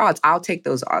those are better odds. I'll take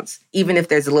those odds, even if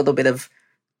there's a little bit of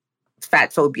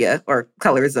fat phobia or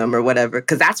colorism or whatever,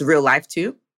 because that's real life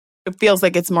too. It feels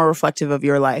like it's more reflective of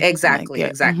your life. Exactly.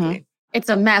 Mm-hmm. It's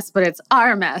a mess, but it's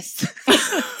our mess.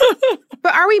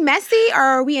 But are we messy, or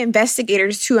are we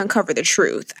investigators to uncover the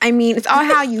truth? I mean, it's all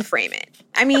how you frame it.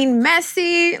 I mean,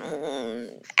 messy,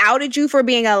 outed you for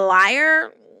being a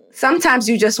liar. Sometimes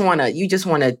you just want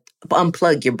to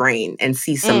unplug your brain and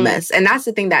see some mess. And that's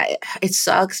the thing that it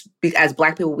sucks, because as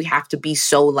Black people, we have to be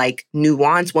so like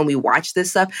nuanced when we watch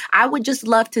this stuff. I would just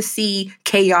love to see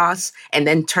chaos and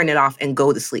then turn it off and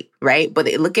go to sleep, right? But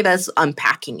look at us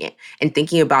unpacking it and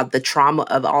thinking about the trauma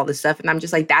of all this stuff. And I'm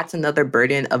just like, that's another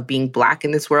burden of being Black in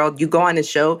this world. You go on a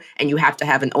show and you have to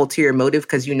have an ulterior motive,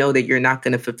 because you know that you're not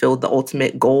going to fulfill the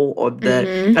ultimate goal of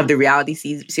the reality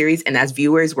series. And as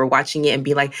viewers, we're watching it and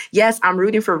be like, yes, I'm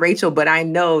rooting for Rachel, but I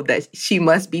know that she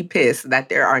must be pissed that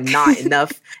there are not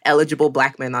enough eligible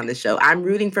Black men on the show. I'm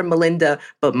rooting for Melinda,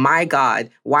 but my God,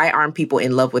 why aren't people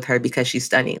in love with her because she's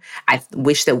stunning? I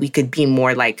wish that we could be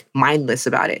more like mindless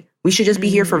about it. We should just be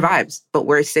here for vibes, but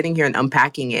we're sitting here and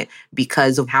unpacking it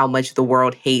because of how much the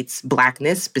world hates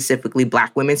Blackness, specifically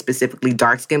Black women, specifically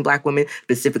dark-skinned Black women,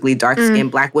 specifically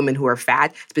dark-skinned Black women who are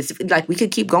fat, specifically, like, we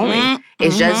could keep going.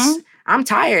 It's just, I'm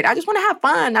tired. I just want to have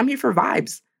fun. I'm here for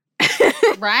vibes.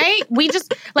 Right? We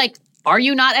just, like, are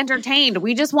you not entertained?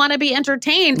 We just want to be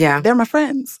entertained. Yeah. They're my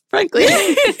friends, frankly.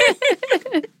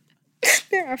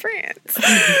 They're my friends.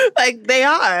 Like, they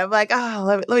are. I'm like,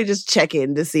 let me just check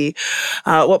in to see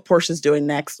what Portia's doing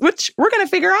next, which we're going to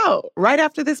figure out right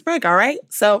after this break, all right?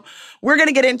 So we're going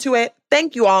to get into it.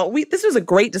 Thank you all. This was a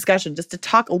great discussion just to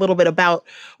talk a little bit about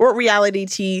what reality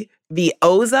TV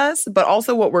owes us, but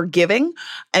also what we're giving.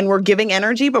 And we're giving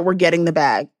energy, but we're getting the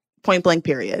bag. Point blank,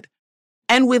 period.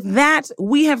 And with that,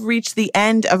 we have reached the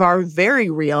end of our very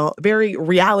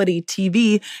reality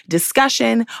TV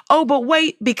discussion. Oh, but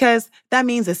wait, because that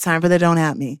means it's time for the Don't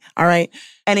At Me. All right.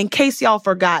 And in case y'all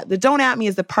forgot, the Don't At Me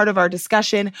is the part of our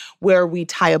discussion where we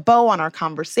tie a bow on our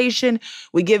conversation.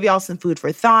 We give y'all some food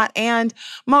for thought and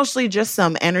mostly just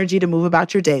some energy to move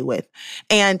about your day with.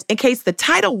 And in case the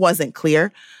title wasn't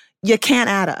clear, you can't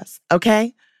add us,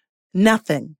 okay?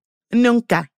 Nothing.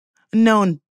 Nunca.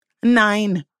 Non.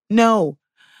 Nine. No.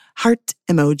 Heart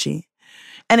emoji.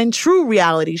 And in true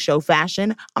reality show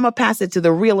fashion, I'm going to pass it to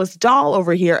the realest doll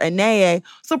over here, Anae.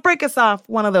 So break us off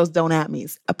one of those Don't At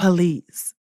Me's,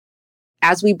 please.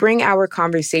 As we bring our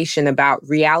conversation about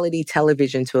reality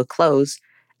television to a close,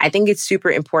 I think it's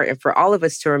super important for all of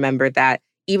us to remember that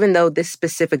even though this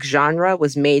specific genre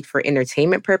was made for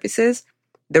entertainment purposes,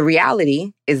 the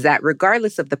reality is that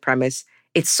regardless of the premise,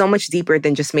 it's so much deeper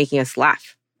than just making us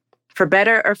laugh. For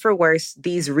better or for worse,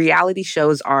 these reality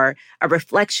shows are a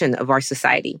reflection of our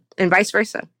society, and vice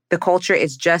versa. The culture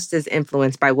is just as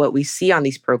influenced by what we see on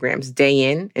these programs day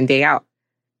in and day out.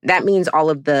 That means all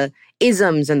of the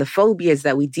isms and the phobias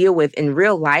that we deal with in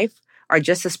real life are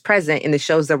just as present in the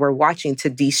shows that we're watching to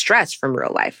de-stress from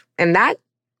real life. And that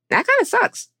kind of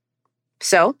sucks.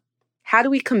 So, how do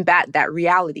we combat that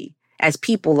reality as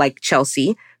people like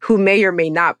Chelsea, who may or may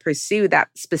not pursue that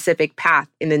specific path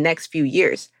in the next few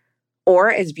years?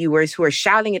 Or as viewers who are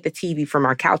shouting at the TV from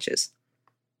our couches?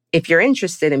 If you're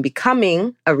interested in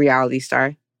becoming a reality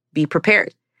star, be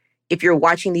prepared. If you're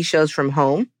watching these shows from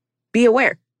home, be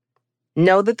aware.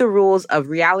 Know that the rules of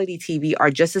reality TV are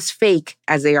just as fake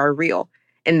as they are real,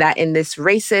 and that in this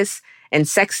racist and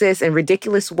sexist and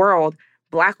ridiculous world,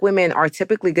 Black women are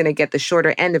typically going to get the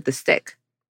shorter end of the stick.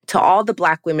 To all the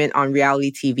Black women on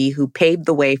reality TV who paved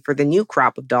the way for the new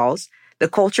crop of dolls, the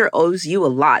culture owes you a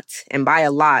lot, and by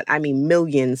a lot, I mean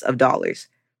millions of dollars.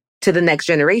 To the next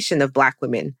generation of Black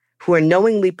women who are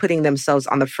knowingly putting themselves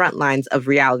on the front lines of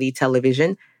reality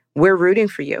television, we're rooting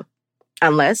for you.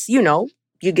 Unless, you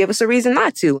give us a reason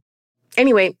not to.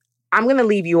 Anyway, I'm going to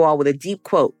leave you all with a deep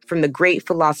quote from the great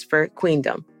philosopher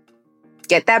Queendom.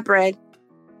 Get that bread,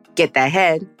 get that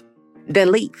head,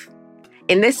 then leave.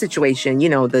 In this situation,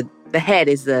 the head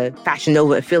is the Fashion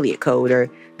Nova affiliate code or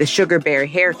the Sugar Bear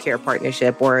hair care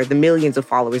partnership or the millions of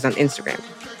followers on Instagram.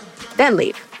 Then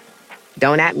leave.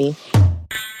 Don't at me.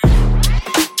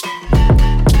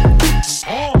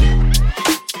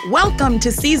 Welcome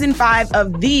to Season 5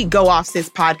 of the Go Off Sis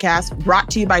podcast,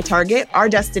 brought to you by Target, our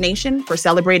destination for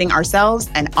celebrating ourselves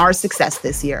and our success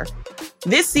this year.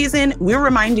 This season, we're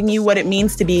reminding you what it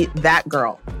means to be that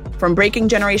girl. From breaking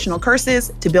generational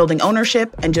curses to building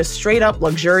ownership and just straight up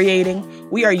luxuriating,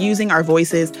 we are using our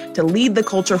voices to lead the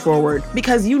culture forward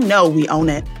because we own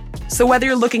it. So whether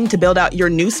you're looking to build out your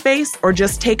new space or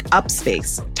just take up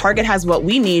space, Target has what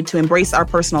we need to embrace our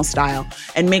personal style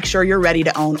and make sure you're ready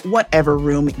to own whatever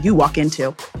room you walk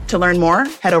into. To learn more,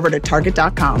 head over to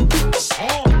Target.com.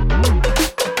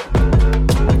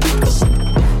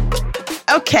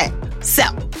 Okay, so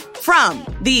from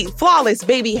the flawless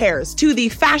baby hairs to the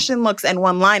fashion looks and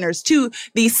one-liners to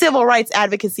the civil rights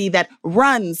advocacy that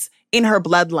runs in her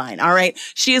bloodline, all right?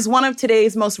 She is one of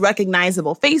today's most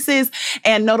recognizable faces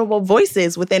and notable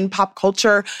voices within pop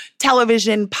culture,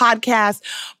 television, podcasts,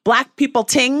 Black people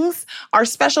tings. Our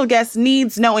special guest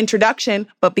needs no introduction,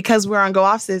 but because we're on Go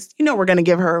Off Sis, we're going to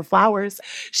give her flowers.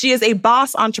 She is a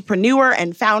boss entrepreneur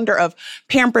and founder of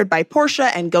Pampered by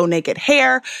Portia and Go Naked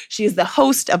Hair. She is the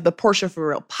host of the Portia For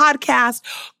Real podcast,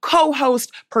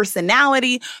 co-host,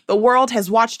 personality. The world has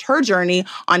watched her journey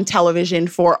on television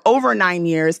for over 9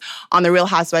 years on The Real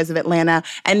Housewives of Atlanta.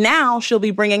 And now she'll be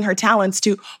bringing her talents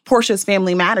to Portia's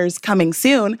Family Matters coming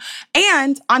soon.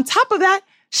 And on top of that,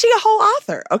 she a whole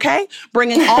author, okay?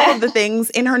 Bringing all of the things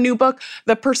in her new book,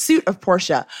 The Pursuit of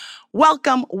Portia.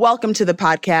 Welcome to the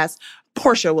podcast,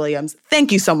 Portia Williams.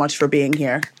 Thank you so much for being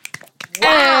here.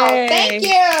 Wow, Thank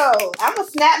you. I'm going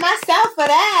to snap myself for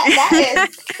that. That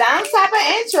is some type of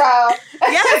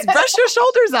intro. Yes, brush your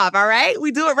shoulders off, all right?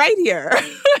 We do it right here.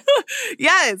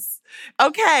 Yes.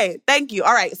 Okay, thank you.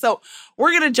 All right, so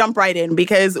we're going to jump right in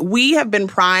because we have been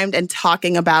primed and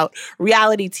talking about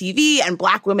reality TV and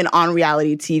Black women on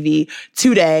reality TV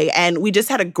today. And we just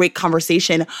had a great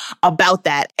conversation about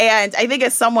that. And I think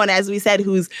as someone, as we said,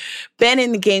 who's been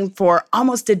in the game for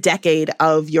almost a decade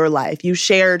of your life, you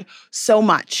shared so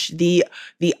much, the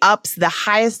ups, the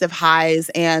highest of highs,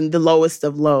 and the lowest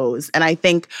of lows. And I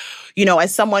think,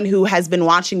 as someone who has been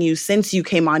watching you since you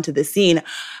came onto the scene,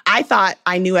 I thought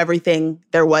I knew everything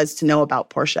there was to know about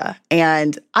Portia.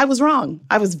 And I was wrong.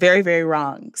 I was very, very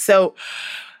wrong. So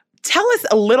tell us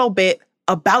a little bit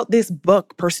about this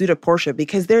book, Pursuit of Portia,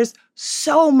 because there's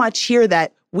so much here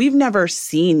that we've never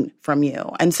seen from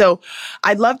you. And so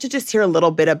I'd love to just hear a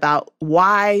little bit about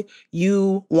why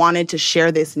you wanted to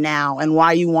share this now and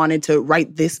why you wanted to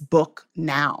write this book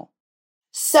now.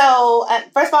 So,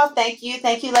 first of all, thank you.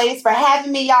 Thank you, ladies, for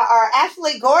having me. Y'all are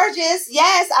absolutely gorgeous.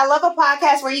 Yes, I love a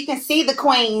podcast where you can see the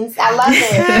queens. I love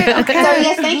it. Okay. So,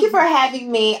 yes, thank you for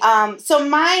having me. So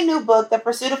my new book, The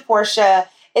Pursuit of Portia,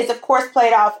 is, of course,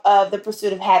 played off of The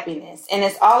Pursuit of Happiness. And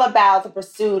it's all about the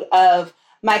pursuit of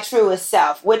my truest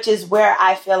self, which is where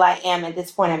I feel I am at this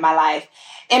point in my life.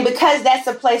 And because that's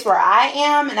the place where I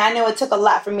am, and I know it took a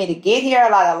lot for me to get here,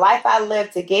 a lot of life I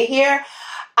lived to get here,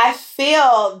 I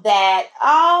feel that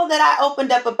all that I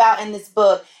opened up about in this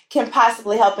book can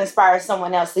possibly help inspire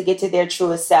someone else to get to their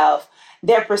truest self,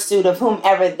 their pursuit of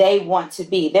whomever they want to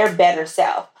be, their better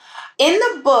self. In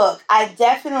the book, I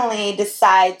definitely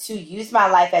decide to use my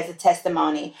life as a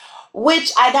testimony,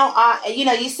 which I don't,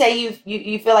 you say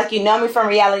you feel like you know me from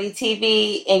reality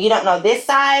TV and you don't know this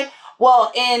side.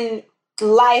 Well, in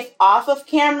life off of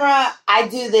camera, I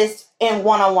do this in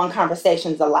one-on-one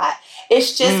conversations a lot.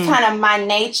 It's just kind of my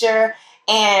nature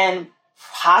and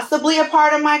possibly a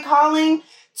part of my calling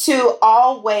to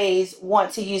always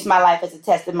want to use my life as a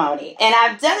testimony. And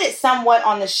I've done it somewhat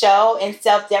on the show in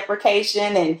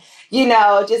self-deprecation and,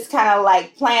 just kind of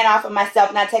like playing off of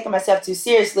myself, not taking myself too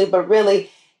seriously, but really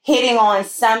hitting on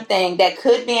something that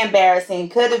could be embarrassing,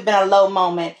 could have been a low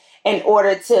moment in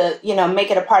order to,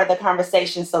 make it a part of the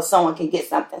conversation so someone can get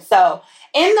something. So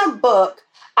in the book,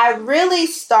 I really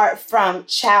start from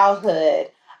childhood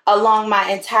along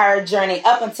my entire journey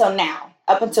up until now,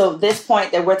 up until this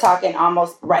point that we're talking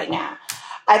almost right now.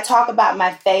 I talk about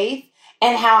my faith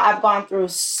and how I've gone through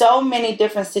so many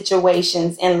different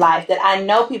situations in life that I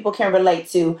know people can relate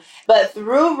to. But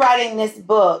through writing this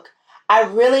book, I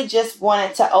really just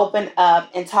wanted to open up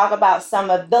and talk about some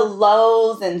of the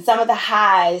lows and some of the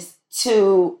highs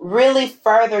to really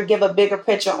further give a bigger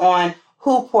picture on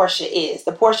who Portia is,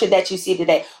 the Portia that you see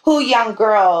today, who young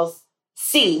girls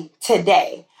see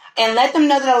today. And let them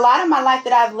know that a lot of my life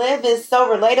that I've lived is so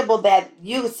relatable that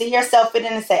you see yourself fit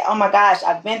in and say, oh my gosh,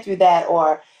 I've been through that.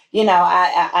 Or,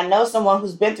 I know someone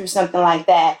who's been through something like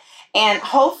that. And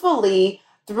hopefully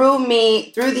through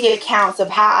the accounts of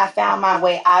how I found my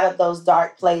way out of those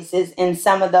dark places and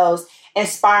some of those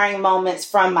inspiring moments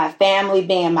from my family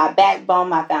being my backbone,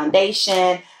 my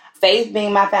foundation, faith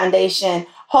being my foundation,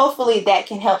 hopefully that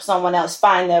can help someone else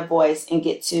find their voice and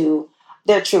get to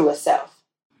their truest self.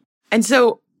 And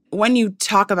so when you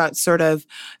talk about sort of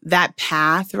that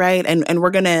path, right, and we're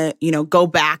going to, go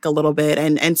back a little bit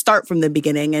and start from the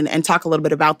beginning and talk a little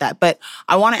bit about that. But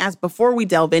I want to ask before we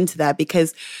delve into that,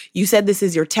 because you said this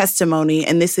is your testimony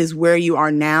and this is where you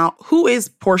are now. Who is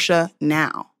Portia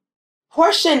now?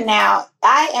 Portia now,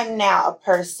 I am now a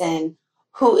person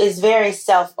who is very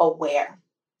self-aware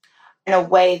in a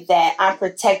way that I'm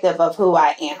protective of who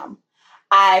I am.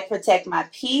 I protect my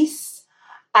peace.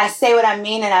 I say what I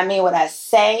mean and I mean what I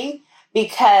say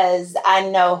because I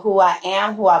know who I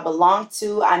am, who I belong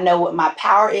to. I know what my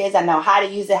power is. I know how to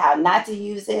use it, how not to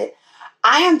use it.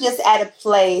 I am just at a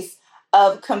place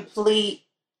of complete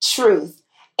truth.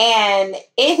 And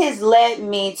it has led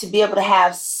me to be able to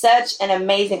have such an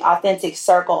amazing, authentic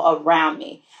circle around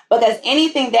me. Because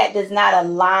anything that does not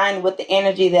align with the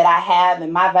energy that I have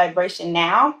and my vibration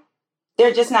now,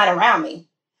 they're just not around me.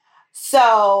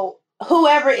 So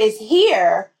whoever is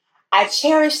here, I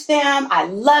cherish them. I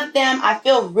love them. I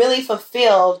feel really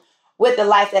fulfilled with the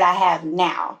life that I have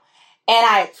now. And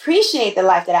I appreciate the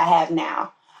life that I have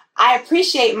now. I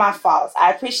appreciate my faults.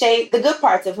 I appreciate the good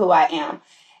parts of who I am.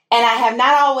 And I have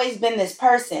not always been this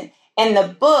person. And the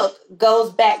book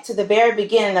goes back to the very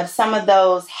beginning of some of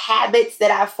those habits that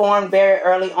I formed very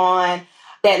early on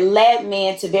that led me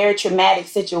into very traumatic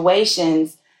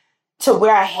situations to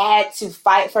where I had to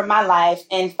fight for my life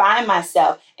and find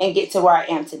myself and get to where I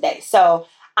am today. So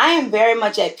I am very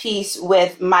much at peace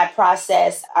with my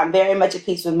process. I'm very much at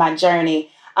peace with my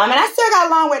journey. And I still got a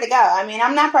long way to go. I mean,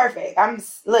 I'm not perfect. I'm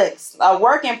a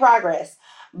work in progress.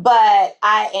 But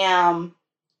I am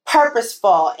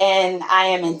purposeful and I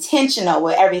am intentional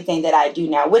with everything that I do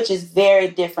now, which is very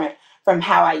different from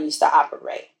how I used to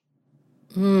operate.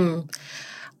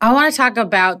 I want to talk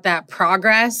about that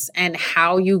progress and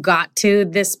how you got to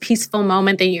this peaceful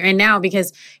moment that you're in now.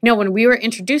 Because, when we were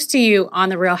introduced to you on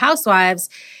The Real Housewives,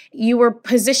 you were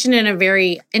positioned in a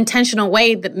very intentional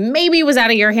way that maybe was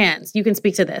out of your hands. You can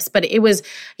speak to this, but it was,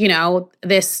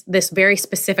 this very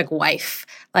specific wife,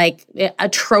 like a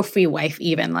trophy wife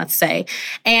even, let's say.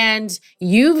 And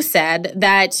you've said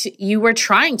that you were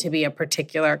trying to be a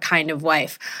particular kind of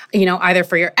wife, either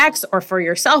for your ex or for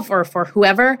yourself or for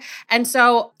whoever. And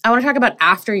so I want to talk about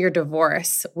after your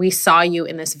divorce, we saw you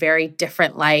in this very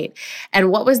different light.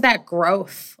 And what was that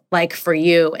growth like for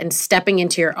you and stepping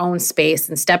into your own space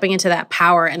and stepping into that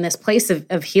power and this place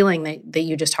of healing that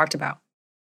you just talked about?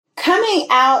 Coming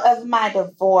out of my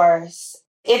divorce,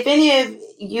 if any of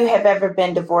you have ever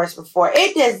been divorced before,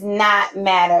 it does not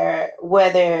matter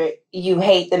whether you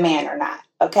hate the man or not,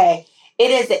 okay?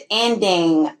 It is the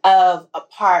ending of a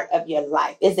part of your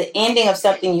life. It's the ending of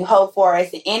something you hope for.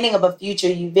 It's the ending of a future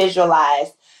you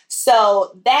visualize.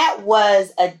 So that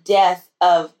was a death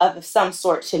of some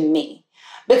sort to me.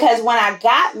 Because when I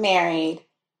got married,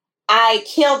 I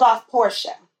killed off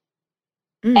Portia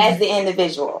as the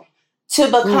individual to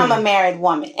become a married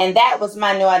woman. And that was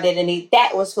my new identity.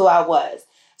 That was who I was.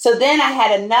 So then I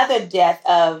had another death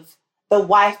of the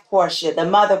wife Portia, the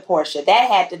mother Portia. That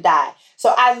had to die.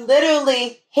 So I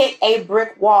literally hit a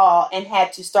brick wall and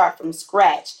had to start from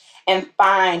scratch and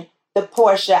find the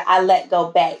Portia I let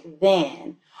go back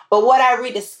then. But what I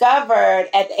rediscovered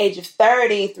at the age of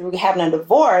 30 through having a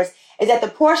divorce is that the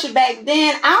Portia back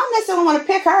then, I don't necessarily want to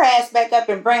pick her ass back up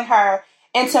and bring her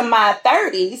into my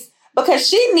 30s because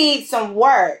she needs some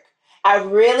work. I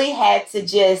really had to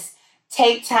just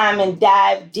take time and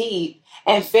dive deep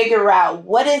and figure out,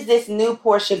 what is this new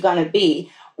Portia going to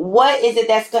be? What is it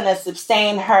that's going to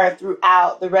sustain her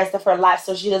throughout the rest of her life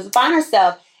so she doesn't find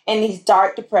herself in these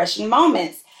dark depression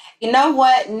moments? You know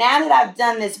what? Now that I've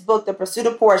done this book, The Pursuit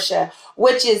of Portia,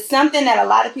 which is something that a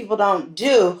lot of people don't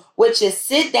do, which is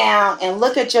sit down and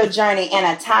look at your journey in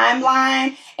a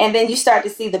timeline, and then you start to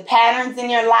see the patterns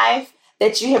in your life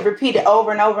that you have repeated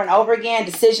over and over and over again,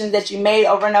 decisions that you made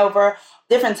over and over,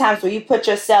 different times where you put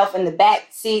yourself in the back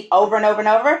seat over and over and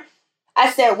over. I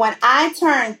said, when I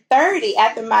turned 30,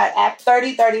 after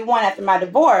my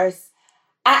divorce,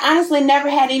 I honestly never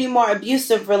had any more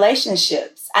abusive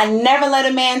relationships. I never let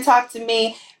a man talk to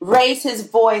me, raise his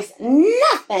voice,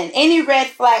 nothing. Any red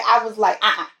flag, I was like,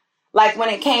 Like when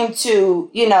it came to,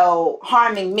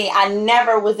 harming me, I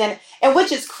never was in, and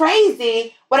which is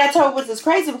crazy. What I told was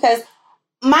crazy because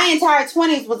my entire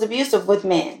 20s was abusive with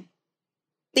men.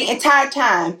 The entire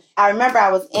time. I remember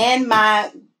I was in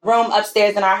my room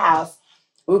upstairs in our house.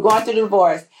 We were going through the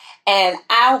divorce. And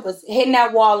I was hitting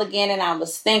that wall again, and I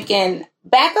was thinking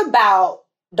back about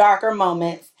darker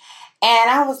moments.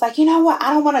 And I was like, you know what?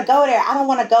 I don't want to go there. I don't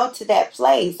want to go to that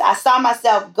place. I saw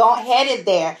myself headed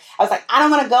there. I was like, I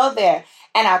don't want to go there.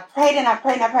 And I prayed and I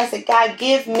prayed and I prayed. I said, God,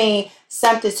 give me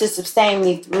something to sustain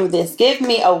me through this. Give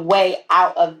me a way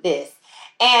out of this.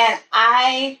 And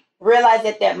I realized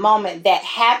at that moment that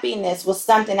happiness was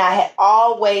something I had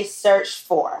always searched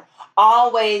for,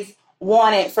 always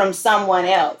wanted from someone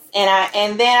else.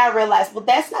 And then I realized, well,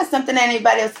 that's not something that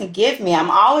anybody else can give me. I'm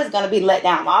always going to be let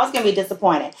down. I'm always going to be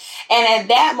disappointed. And at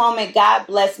that moment, God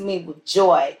blessed me with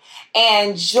joy.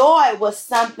 And joy was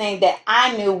something that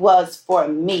I knew was for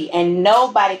me, and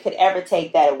nobody could ever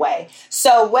take that away.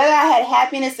 So whether I had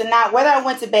happiness or not, whether I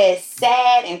went to bed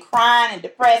sad and crying and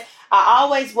depressed, I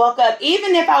always woke up.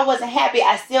 Even if I wasn't happy,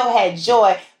 I still had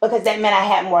joy because that meant I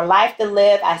had more life to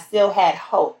live. I still had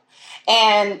hope.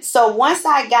 And so once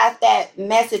I got that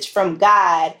message from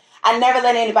God, I never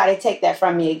let anybody take that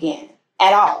from me again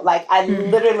at all. Like I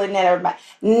literally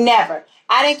never.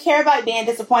 I didn't care about being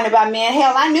disappointed by men.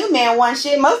 Hell, I knew men won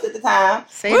shit most of the time.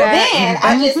 Then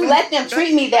I just let them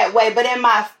treat me that way. But in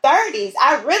my 30s,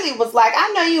 I really was like,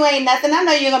 I know you ain't nothing. I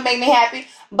know you're going to make me happy.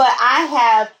 But I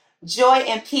have joy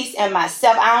and peace in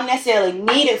myself. I don't necessarily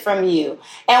need it from you.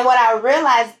 And what I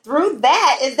realized through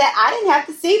that is that I didn't have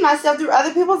to see myself through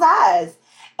other people's eyes.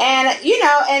 And,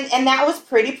 and that was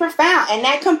pretty profound. And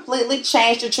that completely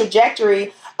changed the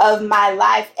trajectory of my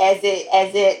life as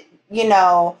it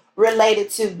related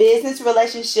to business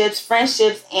relationships,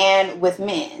 friendships, and with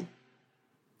men.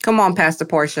 Come on, Pastor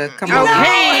Portia. Come on.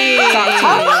 Okay.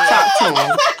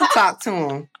 Talk to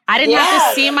him. I didn't have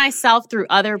to see myself through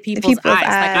other people's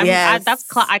eyes. Like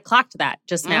I clocked that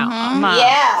just now.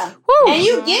 Mm-hmm. And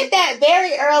you get that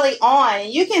very early on.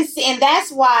 You can see, and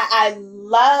that's why I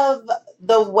love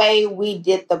the way we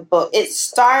did the book. It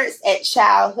starts at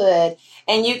childhood,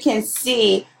 and you can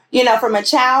see, from a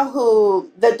child who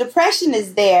the depression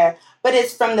is there, but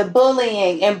it's from the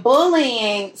bullying. And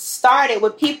bullying started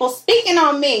with people speaking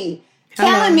on me,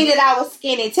 telling me that I was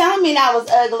skinny, telling me that I was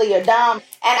ugly or dumb.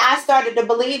 And I started to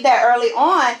believe that early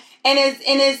on. And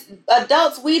as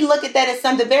adults, we look at that as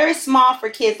something very small for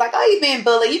kids. Like, oh, you're being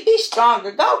bullied. You be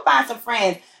stronger. Go find some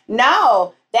friends.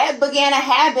 No, that began a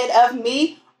habit of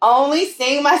me only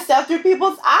seeing myself through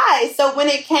people's eyes. So when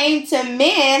it came to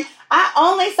men, I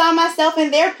only saw myself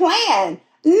in their plan.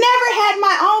 Never had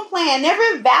my own plan.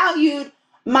 Never valued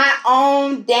my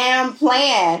own damn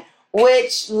plan,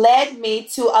 which led me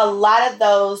to a lot of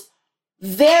those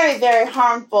very, very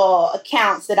harmful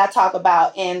accounts that I talk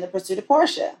about in The Pursuit of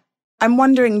Portia. I'm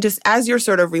wondering, just as you're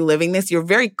sort of reliving this, you're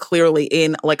very clearly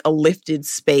in like a lifted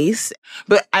space.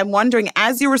 But I'm wondering,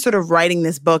 as you were sort of writing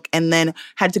this book and then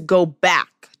had to go back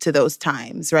to those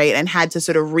times, right? And had to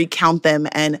sort of recount them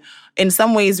and in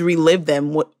some ways relive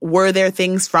them, were there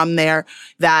things from there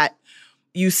that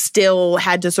you still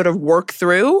had to sort of work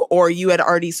through, or you had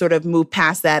already sort of moved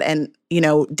past that and,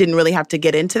 didn't really have to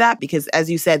get into that? Because as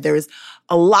you said, there was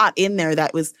a lot in there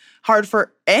that was hard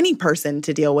for any person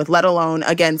to deal with, let alone,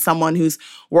 again, someone who's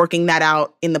working that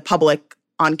out in the public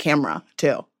on camera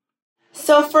too.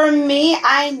 So for me,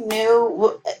 I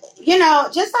knew,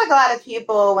 just like a lot of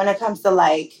people when it comes to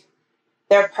like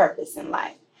their purpose in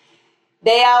life,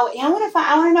 I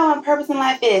want to know what purpose in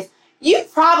life is. You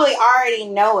probably already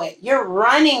know it. You're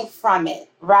running from it,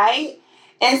 right?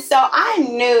 And so I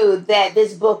knew that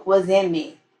this book was in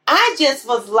me. I just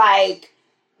was like,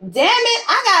 damn it,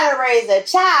 I gotta raise a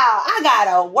child. I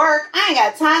gotta work. I ain't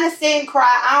got time to sit and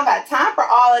cry. I don't got time for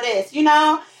all of this,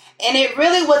 And it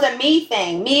really was a me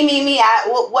thing. Me.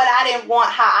 What I didn't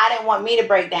want, how I didn't want me to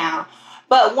break down.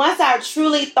 But once I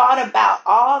truly thought about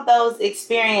all those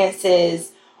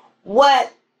experiences,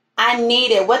 what I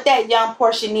needed, what that young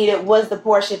Portia needed was the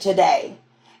Portia today.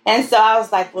 And so I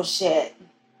was like, well, shit,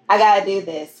 I got to do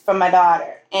this for my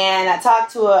daughter. And I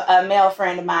talked to a male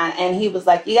friend of mine, and he was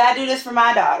like, you got to do this for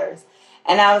my daughters.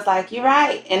 And I was like, you're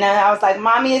right. And then I was like,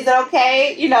 Mommy, is it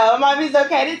okay? Mommy's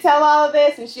okay to tell all of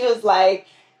this? And she was like,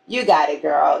 you got it,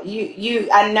 girl.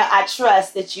 I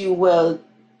trust that you will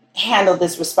handle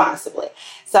this responsibly.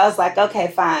 So I was like, okay,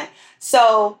 fine.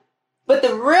 So, but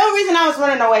the real reason I was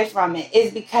running away from it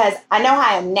is because I know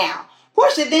how I am now.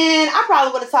 Portia, then I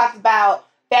probably would have talked about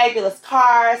fabulous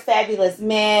cars, fabulous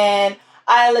men.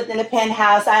 I lived in a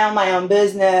penthouse. I own my own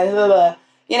business, blah,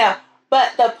 blah,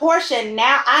 But the Portia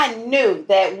now, I knew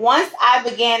that once I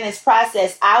began this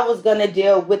process, I was going to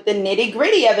deal with the nitty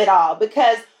gritty of it all.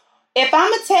 Because if I'm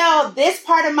going to tell this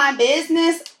part of my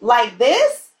business like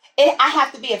this, I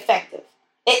have to be effective.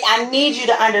 I need you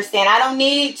to understand. I don't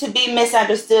need to be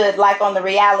misunderstood like on the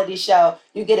reality show.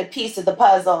 You get a piece of the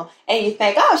puzzle and you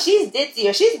think, oh, she's ditzy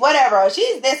or she's whatever or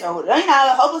she's this or,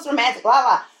 hopeless romantic, blah,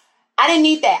 blah. I didn't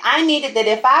need that. I needed that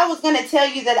if I was going to tell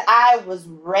you that I was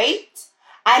raped,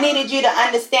 I needed you to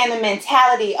understand the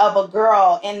mentality of a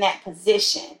girl in that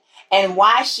position and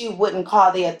why she wouldn't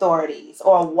call the authorities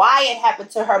or why it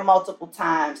happened to her multiple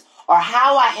times or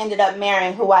how I ended up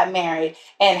marrying who I married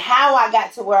and how I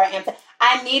got to where I am.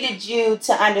 I needed you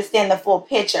to understand the full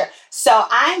picture. So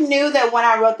I knew that when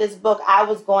I wrote this book, I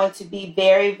was going to be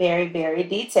very, very, very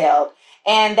detailed.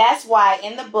 And that's why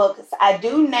in the book, I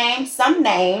do name some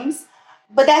names,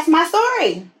 but that's my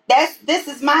story. This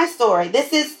is my story.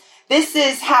 This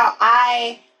is how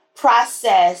I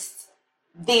processed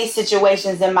these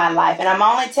situations in my life. And I'm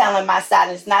only telling my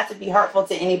side. It's not to be hurtful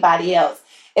to anybody else.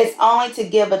 It's only to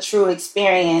give a true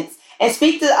experience and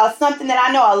speak to something that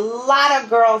I know a lot of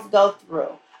girls go through.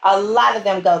 A lot of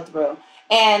them go through.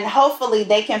 And hopefully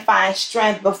they can find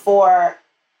strength before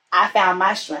I found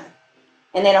my strength.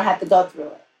 And they don't have to go through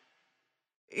it.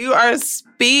 You are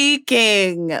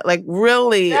speaking, like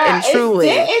really and truly.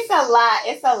 It's a lot.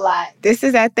 It's a lot. This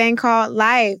is that thing called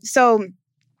life. So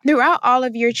throughout all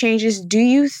of your changes, do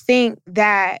you think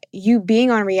that you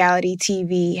being on reality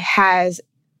TV has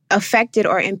affected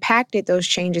or impacted those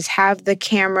changes? Have the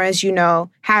cameras,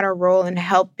 had a role in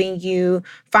helping you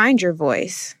find your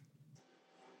voice?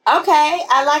 Okay,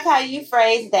 I like how you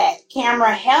phrased that.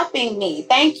 Camera helping me.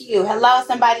 Thank you. Hello,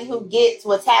 somebody who gets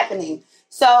what's happening.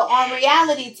 So on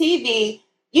reality TV,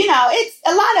 it's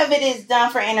a lot of it is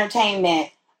done for entertainment.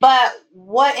 But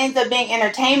what ends up being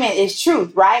entertainment is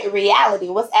truth, right? Reality,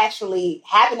 what's actually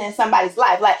happening in somebody's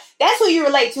life. Like, that's who you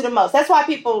relate to the most. That's why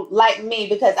people like me,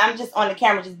 because I'm just on the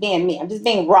camera just being me. I'm just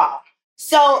being raw.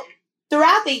 So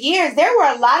throughout the years, there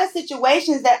were a lot of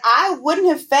situations that I wouldn't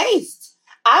have faced.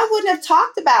 I wouldn't have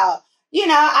talked about.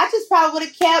 I just probably would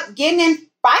have kept getting in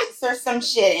fights or some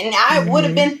shit. And I would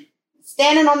have been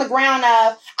standing on the ground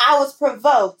of, I was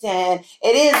provoked and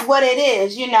it is what it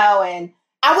is, and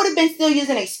I would have been still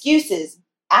using excuses.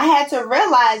 I had to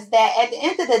realize that at the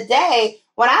end of the day,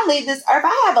 when I leave this earth,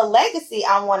 I have a legacy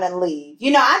I want to leave.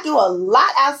 I do a lot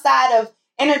outside of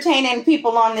entertaining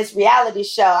people on this reality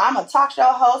show. I'm a talk show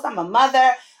host. I'm a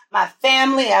mother, my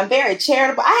family. I'm very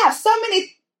charitable. I have so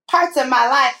many parts of my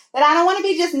life that I don't want to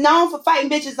be just known for fighting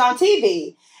bitches on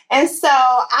TV. And so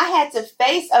I had to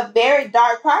face a very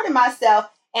dark part of myself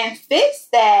and fix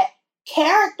that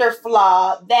character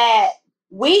flaw, that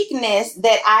weakness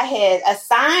that I had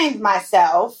assigned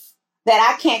myself,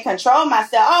 that I can't control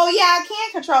myself. Oh, yeah, I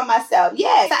can control myself.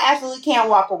 Yes, I absolutely can't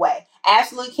walk away. I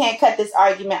absolutely can't cut this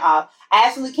argument off. I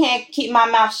absolutely can't keep my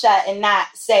mouth shut and not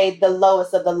say the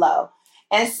lowest of the low.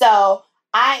 And so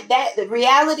the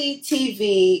reality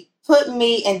TV put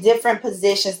me in different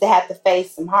positions to have to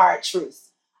face some hard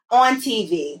truths on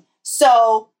TV.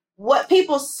 So what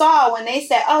people saw when they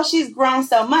said, oh, she's grown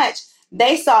so much,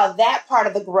 they saw that part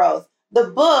of the growth. The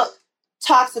book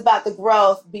talks about the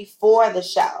growth before the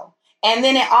show. And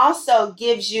then it also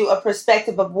gives you a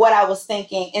perspective of what I was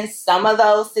thinking in some of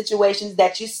those situations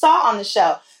that you saw on the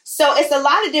show. So it's a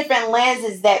lot of different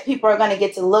lenses that people are going to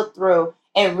get to look through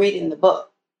and read in the book.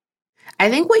 I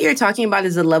think what you're talking about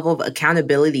is a level of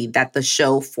accountability that the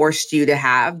show forced you to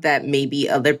have that maybe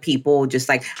other people just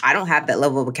like, I don't have that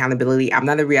level of accountability. I'm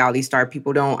not a reality star.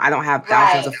 I don't have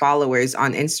thousands of followers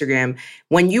on Instagram.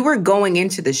 When you were going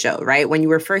into the show, right? When you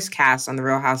were first cast on The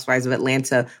Real Housewives of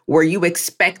Atlanta, were you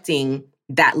expecting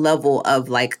that level of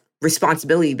like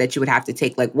responsibility that you would have to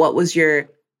take? Like, what was your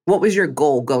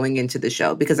goal going into the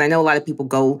show? Because I know a lot of people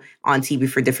go on TV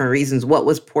for different reasons. What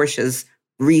was Porsha's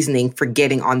reasoning for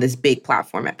getting on this big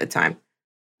platform at the time?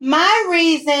 My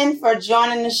reason for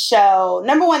joining the show,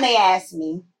 number one, they asked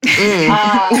me.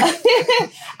 I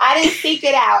didn't seek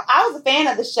it out. I was a fan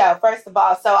of the show, first of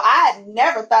all. So I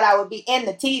never thought I would be in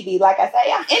the TV. Like I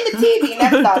say, I'm in the TV.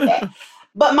 Never thought that.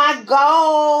 But my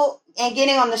goal in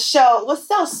getting on the show was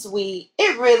so sweet.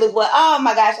 It really was. Oh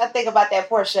my gosh, I think about that,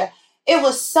 Porsha. It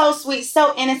was so sweet,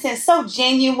 so innocent, so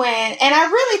genuine. And I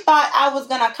really thought I was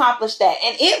going to accomplish that.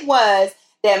 And it was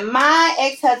that my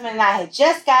ex-husband and I had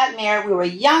just got married. We were a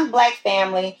young Black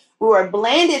family. We were a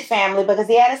blended family because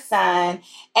he had a son.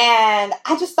 And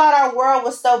I just thought our world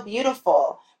was so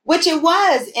beautiful, which it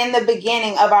was in the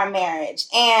beginning of our marriage.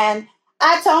 And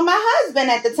I told my husband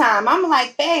at the time, I'm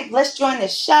like, babe, let's join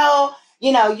this show.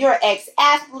 You know, you're an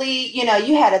ex-athlete. You know,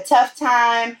 you had a tough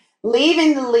time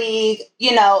leaving the league.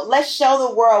 You know, let's show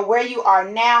the world where you are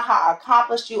now, how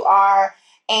accomplished you are.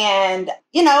 And,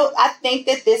 you know, I think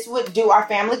that this would do our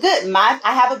family good. I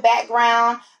have a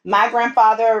background. My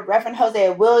grandfather, Reverend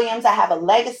Hosea Williams, I have a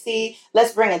legacy.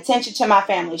 Let's bring attention to my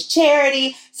family's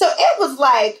charity. So it was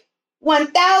like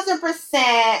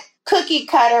 1000% cookie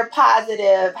cutter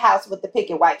positive house with the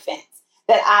picket white fence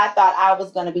that I thought I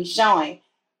was going to be showing.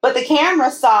 But the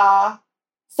camera saw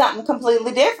something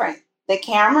completely different. The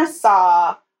camera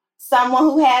saw someone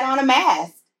who had on a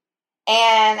mask.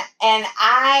 And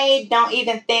I don't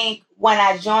even think when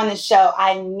I joined the show,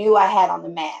 I knew I had on the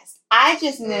mask. I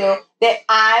just knew that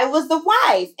I was the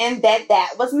wife and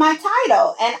that was my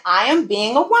title. And I am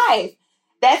being a wife.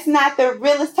 That's not the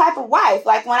realest type of wife.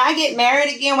 Like when I get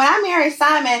married again, when I marry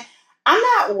Simon, I'm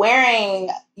not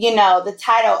wearing, you know, the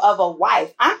title of a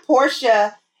wife. I'm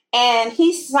Porsha and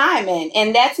he's Simon.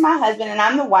 And that's my husband and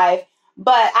I'm the wife.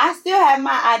 But I still have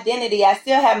my identity. I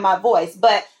still have my voice.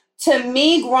 But to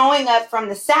me, growing up from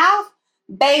the South,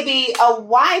 baby, a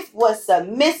wife was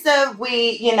submissive.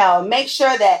 We, you know, make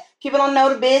sure that people don't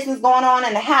know the business going on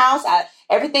in the house.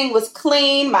 Everything was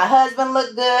clean. My husband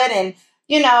looked good. And,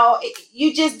 you know,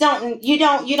 you just don't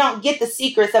get the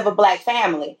secrets of a Black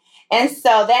family. And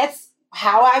so that's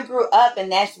how I grew up.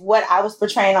 And that's what I was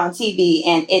portraying on TV.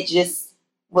 And it just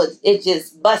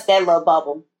bust that little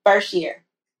bubble first year.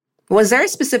 Was there a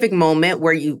specific moment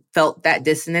where you felt that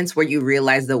dissonance, where you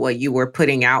realized that what you were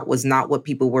putting out was not what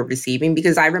people were receiving?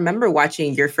 Because I remember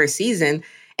watching your first season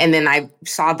and then I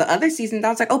saw the other season and I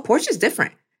was like, oh, Porsha's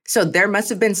different. So there must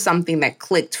have been something that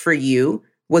clicked for you.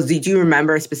 Did you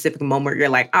remember a specific moment where you're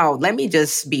like, oh, let me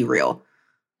just be real?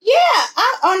 Yeah.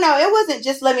 No, it wasn't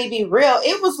just let me be real.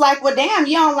 It was like, well, damn,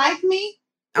 you don't like me?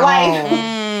 Like,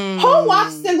 who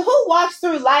walks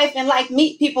through life and like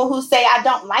meet people who say, I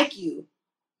don't like you?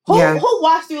 Who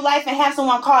walks through life and have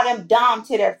someone call them dumb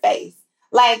to their face?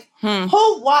 Like,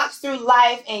 who walks through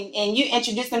life and you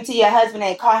introduce them to your husband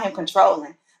and call him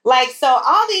controlling? Like, so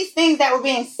all these things that were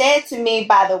being said to me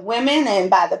by the women and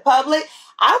by the public,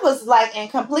 I was like in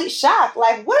complete shock.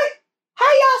 Like, what? How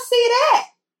y'all see that?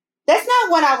 That's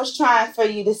not what I was trying for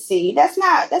you to see. That's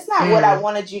not what I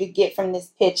wanted you to get from this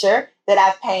picture that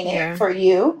I've painted for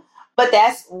you. But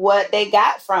that's what they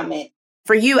got from it.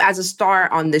 For you as a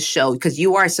star on this show, because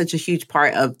you are such a huge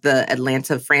part of the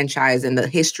Atlanta franchise and the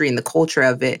history and the culture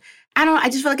of it, I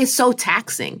just feel like it's so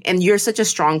taxing. And you're such a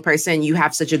strong person. You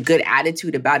have such a good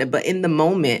attitude about it. But in the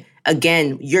moment,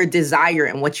 again, your desire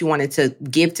and what you wanted to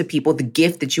give to people, the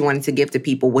gift that you wanted to give to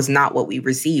people was not what we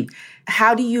received.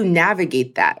 How do you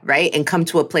navigate that, right? And come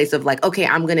to a place of like, okay,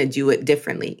 I'm going to do it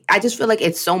differently. I just feel like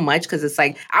it's so much because it's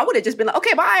like, I would have just been like,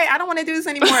 okay, bye. I don't want to do this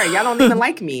anymore. Y'all don't even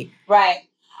like me. Right.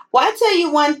 Well, I'll tell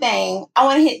you one thing. I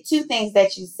want to hit two things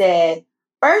that you said.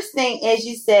 First thing is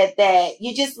you said that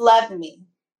you just loved me.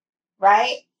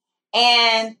 Right?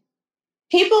 And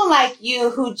people like you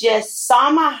who just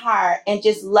saw my heart and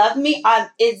just loved me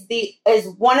is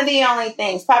one of the only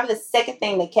things, probably the second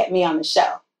thing that kept me on the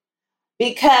show.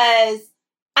 Because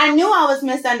I knew I was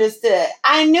misunderstood.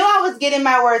 I knew I was getting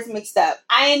my words mixed up.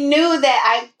 I knew that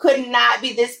I could not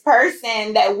be this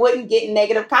person that wouldn't get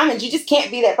negative comments. You just can't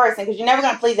be that person because you're never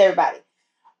going to please everybody.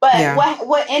 But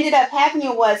what ended up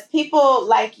happening was people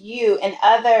like you and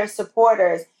other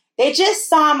supporters, they just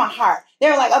saw my heart.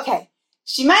 They were like, okay,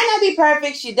 she might not be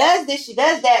perfect. She does this, she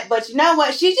does that. But you know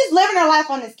what? She's just living her life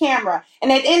on this camera.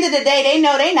 And at the end of the day, they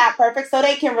know they're not perfect, so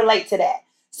they can relate to that.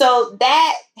 So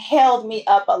that held me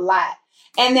up a lot.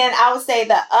 And then I would say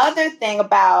the other thing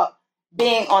about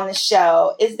being on the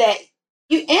show is that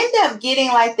you end up getting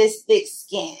like this thick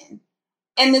skin.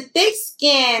 And the thick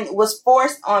skin was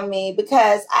forced on me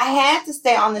because I had to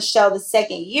stay on the show the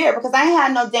second year because I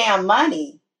had no damn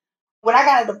money. When I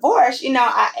got a divorce,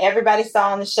 everybody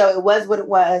saw on the show, it was what it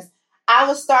was. I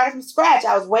was starting from scratch.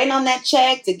 I was waiting on that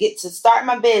check to start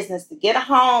my business, to get a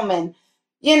home and,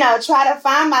 try to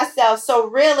find myself. So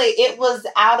really it was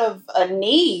out of a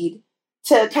need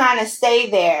to kind of stay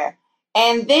there.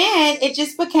 And then it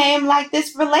just became like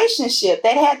this relationship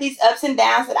that had these ups and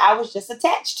downs that I was just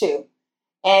attached to.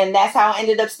 And that's how I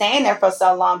ended up staying there for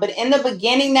so long. But in the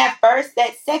beginning, that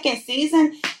second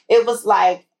season, it was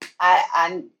like,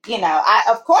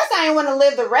 of course I didn't want to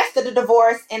live the rest of the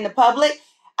divorce in the public.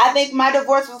 I think my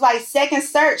divorce was like second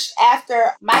search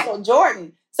after Michael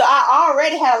Jordan. So I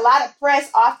already had a lot of press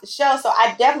off the show. So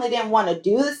I definitely didn't want to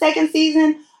do the second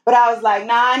season. But I was like,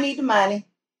 nah, I need the money.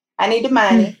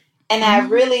 And I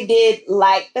really did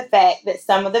like the fact that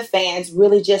some of the fans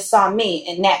really just saw me.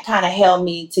 And that kind of held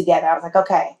me together. I was like,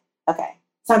 okay,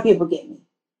 some people get me.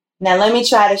 Now let me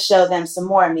try to show them some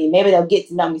more of me. Maybe they'll get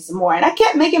to know me some more. And I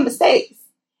kept making mistakes.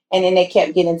 And then they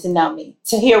kept getting to know me.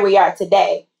 So here we are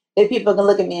today. That people can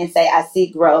look at me and say, I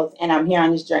see growth and I'm here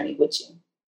on this journey with you.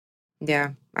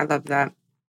 Yeah, I love that.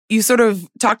 You sort of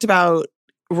talked about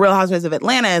Real Housewives of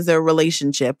Atlanta as a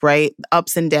relationship, right?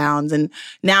 Ups and downs. And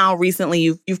now recently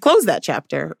you've closed that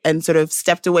chapter and sort of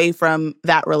stepped away from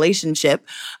that relationship,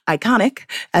 iconic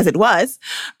as it was.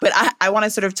 But I want to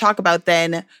sort of talk about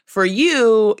then for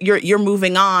you, you're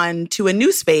moving on to a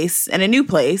new space and a new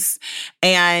place.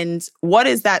 And what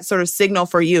is that sort of signal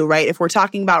for you, right? If we're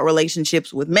talking about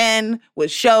relationships with men,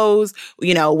 with shows,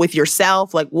 with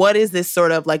yourself, like what is this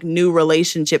sort of like new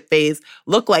relationship phase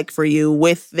look like for you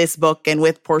with this book and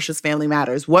with Porsha's Family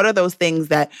Matters? What are those things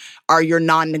that are your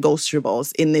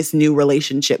non-negotiables in this new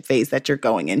relationship phase that you're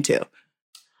going into?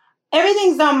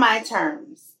 Everything's on my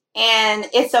terms and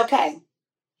it's okay.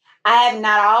 I have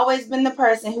not always been the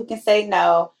person who can say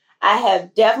no. I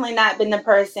have definitely not been the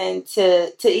person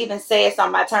to even say it's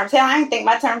on my terms. Hell, I didn't think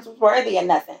my terms was worthy of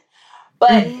nothing.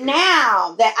 But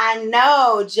now that I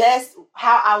know just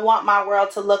how I want my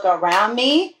world to look around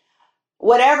me,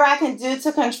 whatever I can do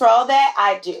to control that,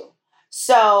 I do.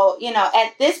 So,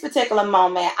 at this particular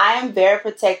moment, I am very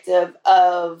protective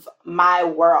of my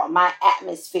world, my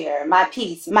atmosphere, my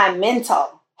peace, my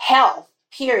mental health,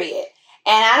 period.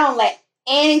 And I don't let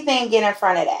anything get in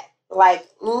front of that. Like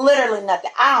literally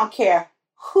nothing. I don't care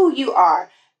who you are,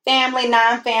 family,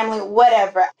 non-family,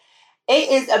 whatever. It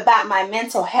is about my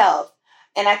mental health.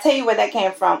 And I tell you where that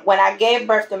came from. When I gave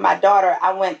birth to my daughter,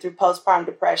 I went through postpartum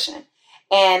depression.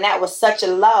 And that was such a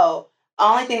low. The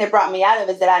only thing that brought me out of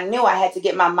it is that I knew I had to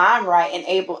get my mind right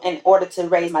in order to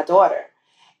raise my daughter.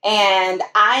 And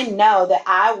I know that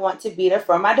I want to be there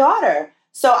for my daughter.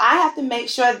 So I have to make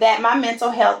sure that my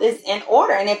mental health is in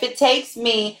order. And if it takes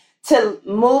me to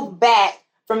move back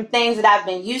from things that I've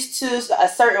been used to, a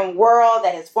certain world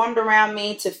that has formed around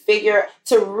me,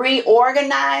 to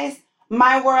reorganize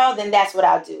my world, then that's what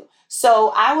I'll do.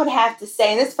 So I would have to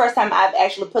say, and this is the first time I've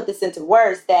actually put this into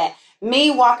words, that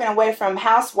me walking away from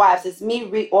Housewives is me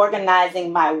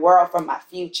reorganizing my world for my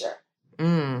future.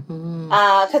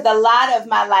 Because a lot of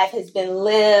my life has been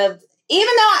lived,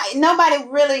 even though nobody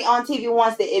really on TV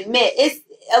wants to admit, it's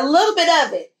a little bit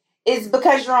of it is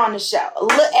because you're on the show.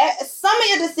 Some of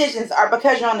your decisions are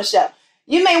because you're on the show.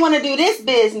 You may want to do this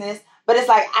business, but it's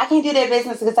like, I can't do that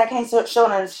business because I can't show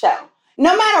it on the show.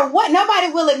 No matter what,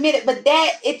 nobody will admit it, but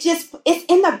it's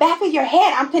in the back of your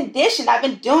head. I'm conditioned. I've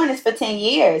been doing this for 10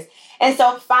 years. And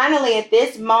so finally, at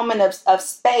this moment of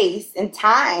space and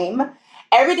time,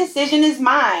 every decision is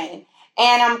mine.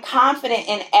 And I'm confident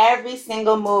in every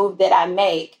single move that I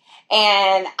make.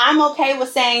 And I'm okay with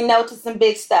saying no to some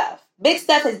big stuff. Big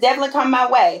stuff has definitely come my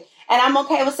way. And I'm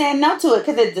okay with saying no to it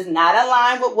because it does not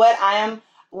align with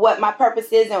what my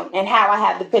purpose is and how I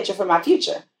have the picture for my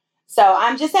future. So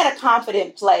I'm just at a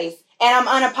confident place and I'm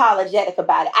unapologetic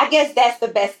about it. I guess that's the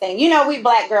best thing. You know, we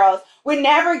Black girls, we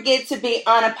never get to be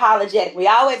unapologetic. We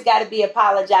always got to be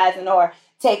apologizing or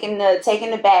taking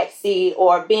the back seat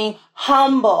or being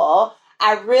humble.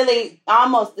 I really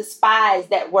almost despise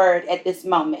that word at this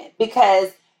moment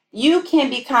because you can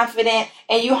be confident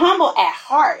and you humble at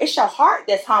heart. It's your heart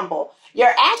that's humble. Your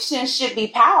actions should be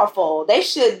powerful. They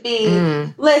should be,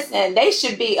 they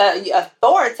should be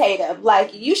authoritative.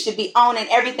 Like you should be owning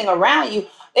everything around you.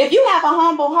 If you have a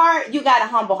humble heart, you got a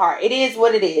humble heart. It is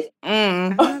what it is.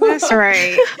 That's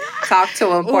right. Talk to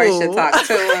him, Portia. Talk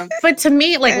to him. But to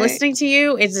me, like listening to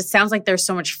you, it just sounds like there's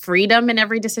so much freedom in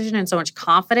every decision and so much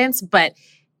confidence. But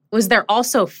was there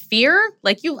also fear?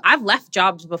 Like I've left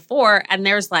jobs before and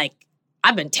there's like,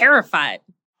 I've been terrified.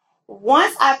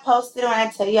 Once I posted, when I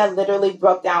tell you, I literally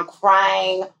broke down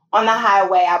crying on the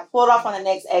highway. I pulled off on the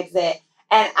next exit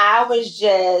and I was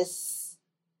just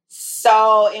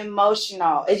so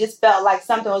emotional. It just felt like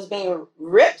something was being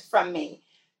ripped from me.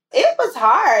 It was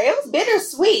hard. It was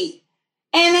bittersweet.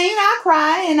 And then, I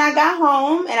cried and I got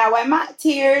home and I wiped my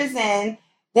tears and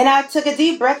then I took a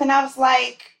deep breath and I was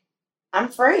like, I'm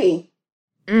free.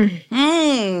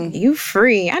 You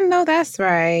free. I know that's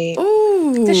right.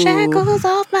 Ooh. The shackles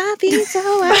off my feet so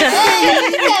I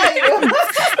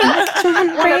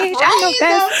know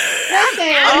that's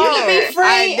you can be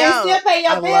free and still pay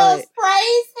your bills.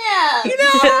 Praise him.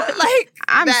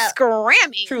 I'm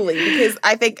screaming. Truly, because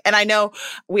I think, and I know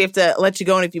we have to let you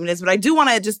go in a few minutes, but I do want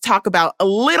to just talk about a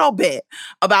little bit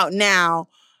about now.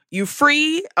 You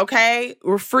free, okay?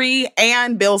 We're free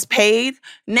and bills paid.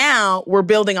 Now we're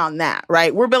building on that,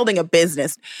 right? We're building a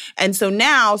business. And so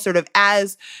now sort of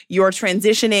as you're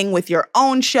transitioning with your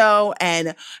own show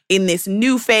and in this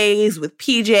new phase with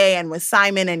PJ and with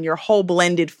Simon and your whole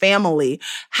blended family,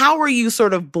 how are you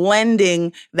sort of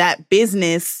blending that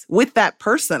business with that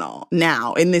personal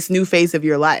now in this new phase of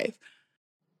your life?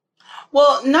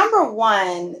 Well, number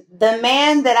one, the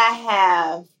man that I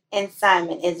have and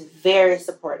Simon is very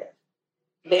supportive,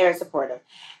 very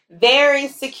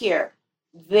secure,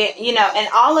 and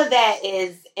all of that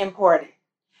is important,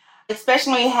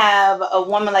 especially when you have a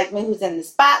woman like me who's in the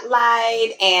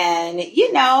spotlight and,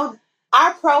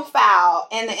 our profile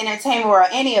in the entertainment world,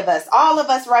 any of us, all of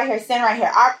us right here, sitting right here,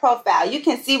 our profile, you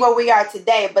can see where we are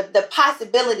today, but the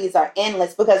possibilities are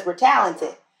endless because we're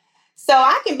talented. So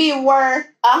I can be worth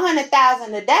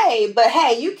 $100,000 a day, but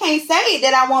hey, you can't say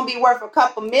that I won't be worth a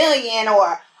couple million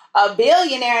or a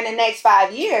billionaire in the next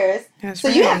 5 years. That's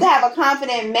right. You have to have a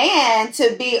confident man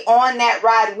to be on that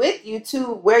ride with you to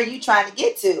where you're trying to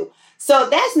get to. So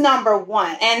that's number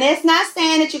one. And it's not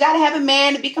saying that you got to have a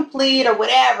man to be complete or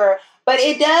whatever, but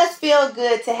it does feel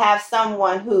good to have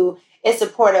someone who is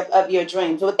supportive of your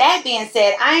dreams. With that being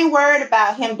said, I ain't worried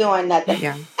about him doing nothing.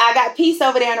 Yeah. I got peace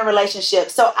over there in a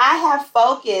relationship. So I have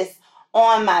focus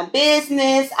on my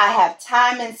business. I have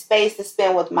time and space to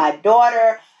spend with my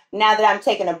daughter. Now that I'm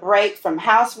taking a break from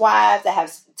housewives, I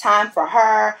have time for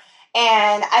her.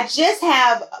 And I just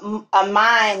have a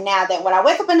mind now that when I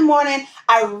wake up in the morning,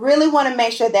 I really want to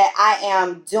make sure that I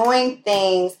am doing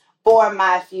things for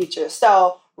my future.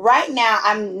 So right now,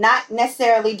 I'm not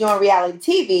necessarily doing reality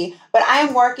TV, but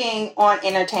I'm working on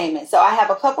entertainment. So I have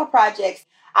a couple projects.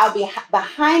 I'll be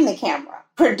behind the camera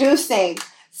producing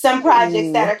some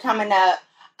projects that are coming up.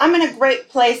 I'm in a great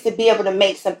place to be able to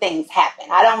make some things happen.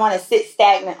 I don't want to sit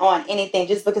stagnant on anything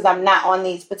just because I'm not on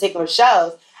these particular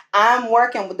shows. I'm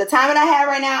working with the time that I have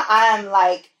right now. I'm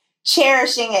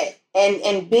cherishing it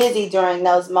and busy during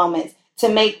those moments to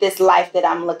make this life that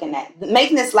I'm looking at,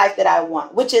 making this life that I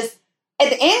want, which is at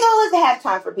the end goal is to have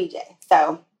time for PJ.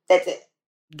 So that's it.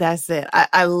 That's it.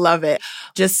 I love it.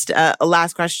 Just a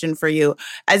last question for you.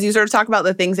 As you sort of talk about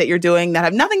the things that you're doing that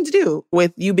have nothing to do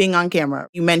with you being on camera,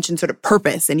 you mentioned sort of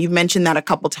purpose, and you've mentioned that a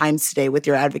couple times today with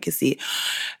your advocacy.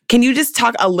 Can you just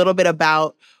talk a little bit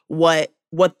about what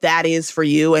that is for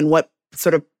you and what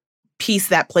sort of piece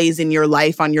that plays in your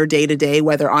life on your day-to-day,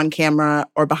 whether on camera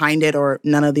or behind it or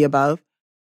none of the above?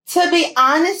 To be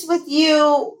honest with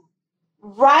you,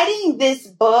 writing this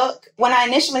book, when I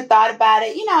initially thought about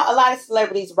it, a lot of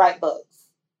celebrities write books.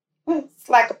 It's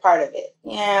like a part of it.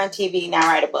 TV, now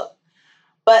write a book.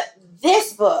 But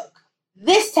this book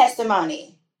this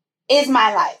testimony is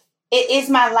my life. It is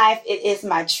my life. It is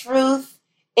my truth.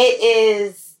 It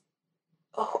is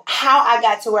how I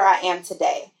got to where I am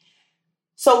today.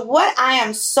 So what I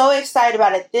am so excited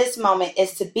about at this moment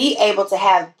is to be able to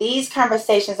have these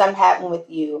conversations I'm having with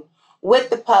you, with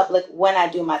the public when I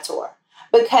do my tour.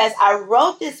 Because I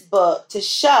wrote this book to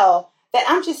show that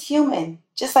I'm just human,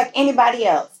 just like anybody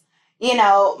else. You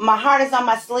know, my heart is on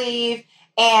my sleeve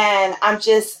and I'm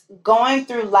just going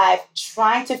through life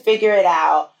trying to figure it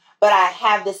out. But I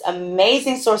have this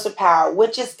amazing source of power,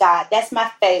 which is God. That's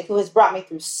my faith, who has brought me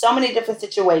through so many different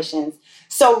situations.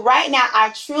 So right now, I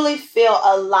truly feel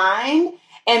aligned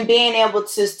in being able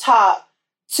to talk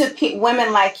to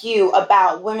women like you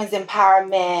about women's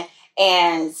empowerment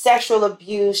and sexual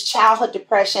abuse, childhood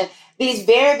depression, these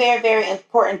very, very, very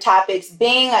important topics,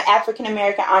 being an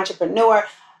African-American entrepreneur,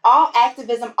 all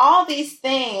activism, all these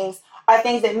things are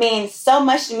things that mean so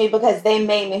much to me because they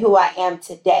made me who I am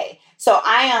today. So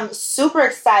I am super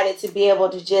excited to be able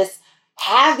to just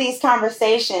have these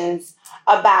conversations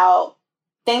about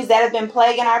things that have been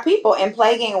plaguing our people and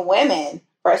plaguing women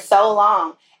for so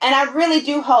long. And I really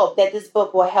do hope that this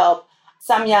book will help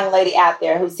some young lady out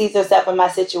there who sees herself in my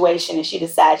situation and she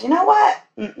decides, you know what?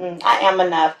 I am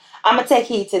enough. I'm going to take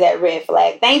heed to that red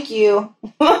flag. Thank you.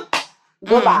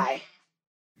 Goodbye.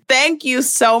 Thank you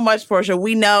so much, Portia.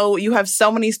 We know you have so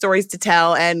many stories to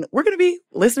tell, and we're going to be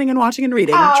listening and watching and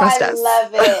reading. Trust us. I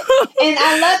love it. And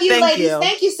I love you, ladies.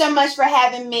 Thank you so much for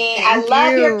having me. I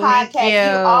love your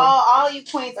podcast. All you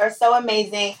queens are so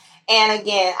amazing. And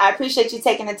again, I appreciate you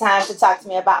taking the time to talk to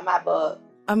me about my book.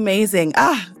 Amazing.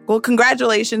 Well,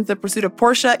 congratulations. The Pursuit of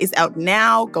Portia is out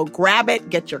now. Go grab it,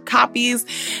 get your copies,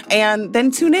 and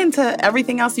then tune in to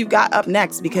everything else you've got up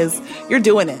next because you're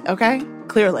doing it, okay?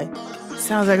 Clearly.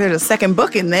 Sounds like there's a second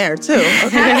book in there, too.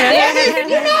 Okay. You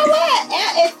know what?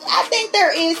 I think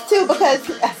there is, too, because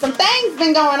some things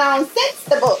been going on since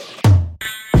the book.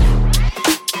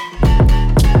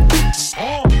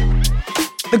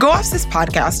 The Go Off Sis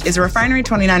podcast is a Refinery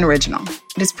 29 original.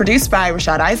 It is produced by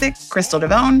Rashad Isaac, Crystal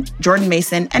Devone, Jordan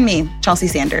Mason, and me, Chelsea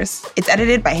Sanders. It's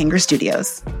edited by Hanger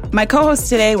Studios. My co-hosts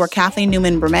today were Kathleen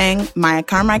Newman-Bremang, Maya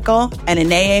Carmichael, and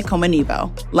Ineye Komanivo.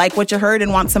 Like what you heard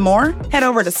and want some more? Head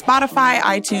over to Spotify,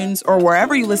 iTunes, or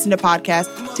wherever you listen to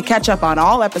podcasts to catch up on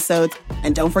all episodes.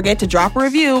 And don't forget to drop a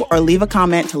review or leave a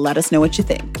comment to let us know what you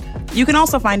think. You can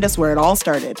also find us where it all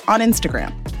started, on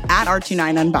Instagram, at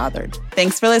R29Unbothered.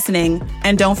 Thanks for listening,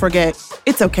 and don't forget,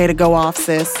 it's okay to go off,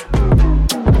 sis.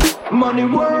 Money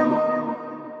worm.